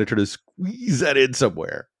Yes. I'm gonna try to squeeze that in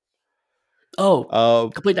somewhere. Oh, Uh,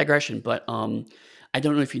 complete digression, but I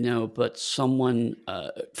don't know if you know, but someone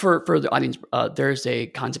for the audience, there's a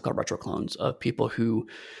concept called retro clones of people who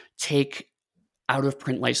take out of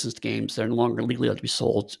print licensed games that are no longer legally allowed to be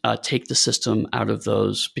sold, take the system out of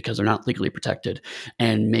those because they're not legally protected,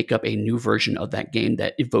 and make up a new version of that game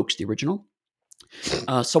that evokes the original.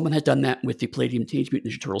 Someone had done that with the Palladium Teenage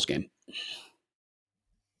Mutant Ninja Turtles game.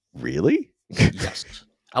 really? Yes,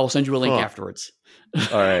 I will send you a link Huh. afterwards.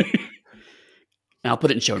 All right. And I'll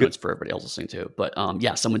put it in show Good. notes for everybody else listening too. But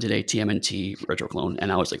yeah, someone did a TMNT retro clone,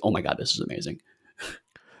 and I was like, oh my god, this is amazing.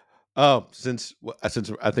 Oh, since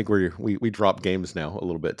I think we drop games now a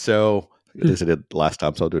little bit, so at least I did last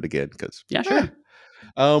time, so I'll do it again because Yeah, sure.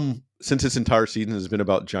 since this entire season has been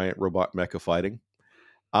about giant robot mecha fighting,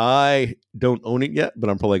 I don't own it yet, but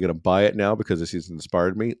I'm probably going to buy it now because this season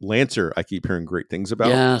inspired me. Lancer, I keep hearing great things about.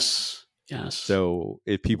 Yes, yes. So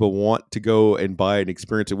if people want to go and buy and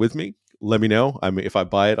experience it with me, let me know. I mean, if I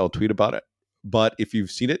buy it, I'll tweet about it. But if you've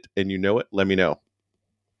seen it and you know it, let me know.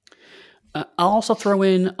 I'll also throw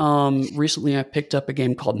in. Recently, I picked up a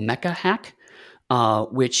game called Mecha Hack,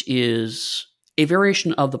 which is a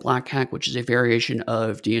variation of the Black Hack, which is a variation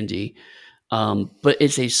of D&D. But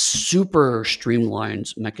it's a super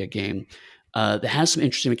streamlined mecha game that has some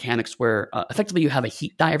interesting mechanics where effectively you have a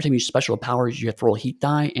heat die. Every time you use special powers, you have to roll a heat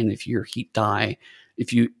die. And if your heat die,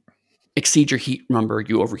 if you exceed your heat number,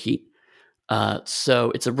 you overheat.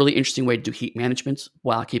 So it's a really interesting way to do heat management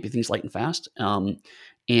while keeping things light and fast.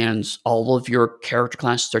 And all of your character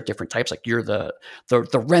classes are different types. Like you're the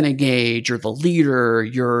renegade, you're the leader,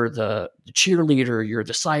 you're the cheerleader, you're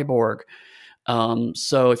the cyborg.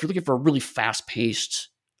 So if you're looking for a really fast-paced,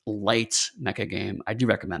 light mecha game, I do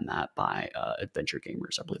recommend that by Adventure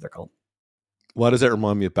Gamers, I believe they're called. Why does that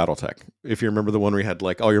remind me of BattleTech? If you remember the one where you had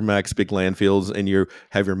like all your mechs, big landfills, and you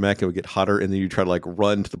have your mech, it would get hotter, and then you try to like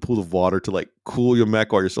run to the pool of water to like cool your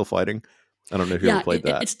mech while you're still fighting. I don't know if you ever Yeah, played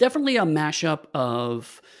that. it's definitely a mashup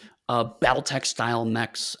of BattleTech style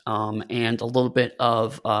mechs and a little bit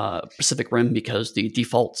of Pacific Rim because the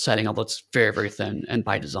default setting, although it's very, very thin and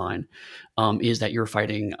by design, is that you're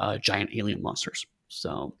fighting giant alien monsters.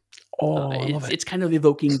 So Oh, I love it. it's kind of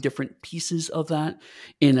evoking different pieces of that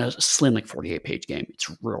in a slim, like 48-page game. It's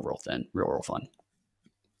real thin, real fun.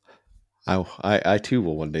 I too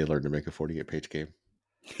will one day learn to make a 48-page game.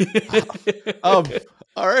 um,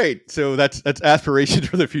 all right. So that's aspirations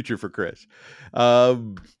for the future for Chris.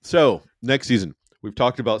 So next season, we've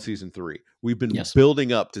talked about season 3. We've been Yes.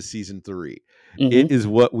 building up to season 3. Mm-hmm. It is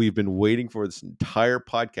what we've been waiting for this entire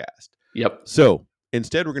podcast. Yep. So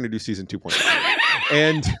instead, we're going to do season 2.5.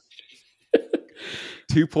 And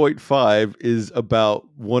 2.5 is about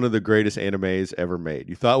one of the greatest animes ever made.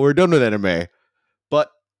 You thought we were done with anime,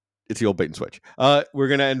 but it's the old bait and switch. We're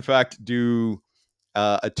going to, in fact, do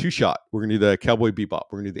a 2-shot. We're going to do the Cowboy Bebop.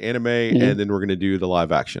 We're going to do the anime, and then we're going to do the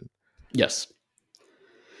live action. Yes.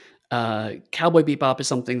 Cowboy Bebop is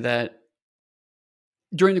something that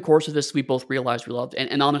during the course of this, we both realized we loved.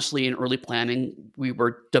 And honestly, in early planning, we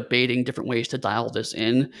were debating different ways to dial this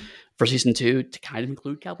in for season 2 to kind of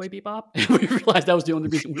include Cowboy Bebop. And we realized that was the only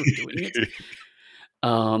reason we were doing it.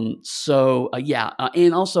 And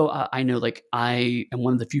also I know like I am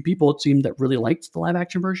one of the few people it seemed that really liked the live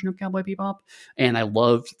action version of Cowboy Bebop, and I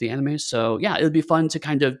loved the anime. So yeah, it would be fun to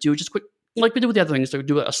kind of do just quick, like we do with the other things, to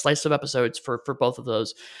do a slice of episodes for both of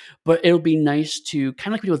those. But it would be nice to kind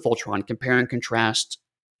of like we do with Voltron, compare and contrast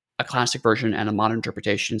a classic version and a modern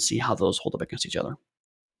interpretation, see how those hold up against each other.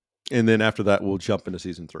 And then after that, we'll jump into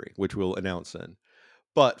season 3, which we'll announce then.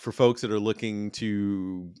 But for folks that are looking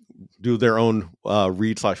to do their own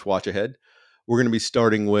read/watch ahead, we're going to be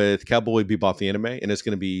starting with Cowboy Bebop the anime, and it's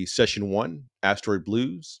going to be session 1, Asteroid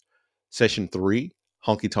Blues, session 3,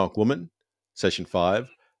 Honky Tonk Woman, Session 5,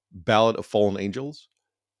 Ballad of Fallen Angels.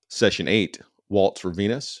 Session 8, Waltz for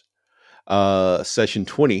Venus. Session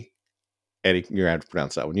 20, Eddie, you're gonna have to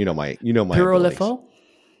pronounce that one. You know my Puro Le abilities. Faux?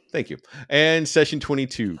 Thank you. And session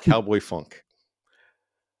 22, Cowboy Funk.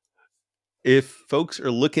 If folks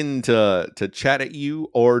are looking to chat at you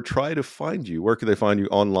or try to find you, where can they find you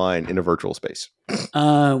online in a virtual space?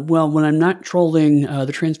 Well, when I'm not trolling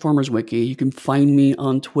the Transformers wiki, you can find me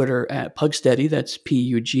on Twitter at Pugsteady. That's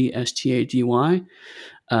Pugstady.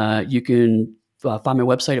 You can find my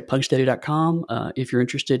website at pugsteady.com. If you're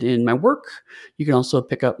interested in my work, you can also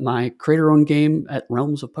pick up my creator-owned game at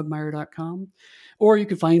realmsofpugmire.com. Or you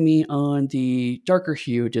can find me on the Darker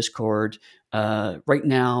Hue Discord right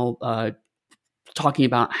now, talking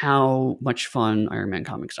about how much fun Iron Man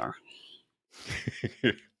comics are.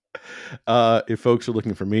 If folks are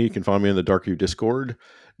looking for me, you can find me in the Dark Hue Discord.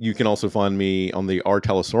 You can also find me on the R.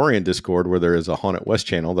 Talasaurian Discord, where there is a Haunted West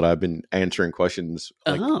channel that I've been answering questions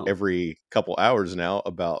like Oh. every couple hours now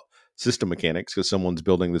about system mechanics, because someone's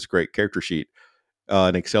building this great character sheet,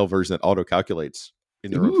 an Excel version that auto calculates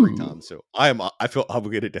in their own free Ooh. time. So I feel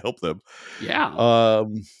obligated to help them. Yeah.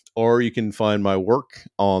 Or you can find my work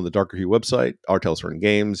on the Darker Hue website, R. Talasaurian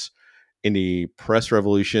Games, Indie Press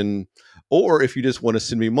Revolution. Or if you just want to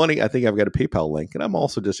send me money, I think I've got a PayPal link, and I'm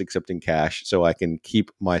also just accepting cash so I can keep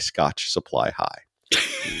my scotch supply high.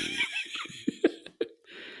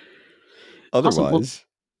 Awesome. Otherwise,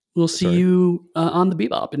 We'll see sorry, you on the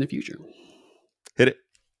Bebop in the future. hit it.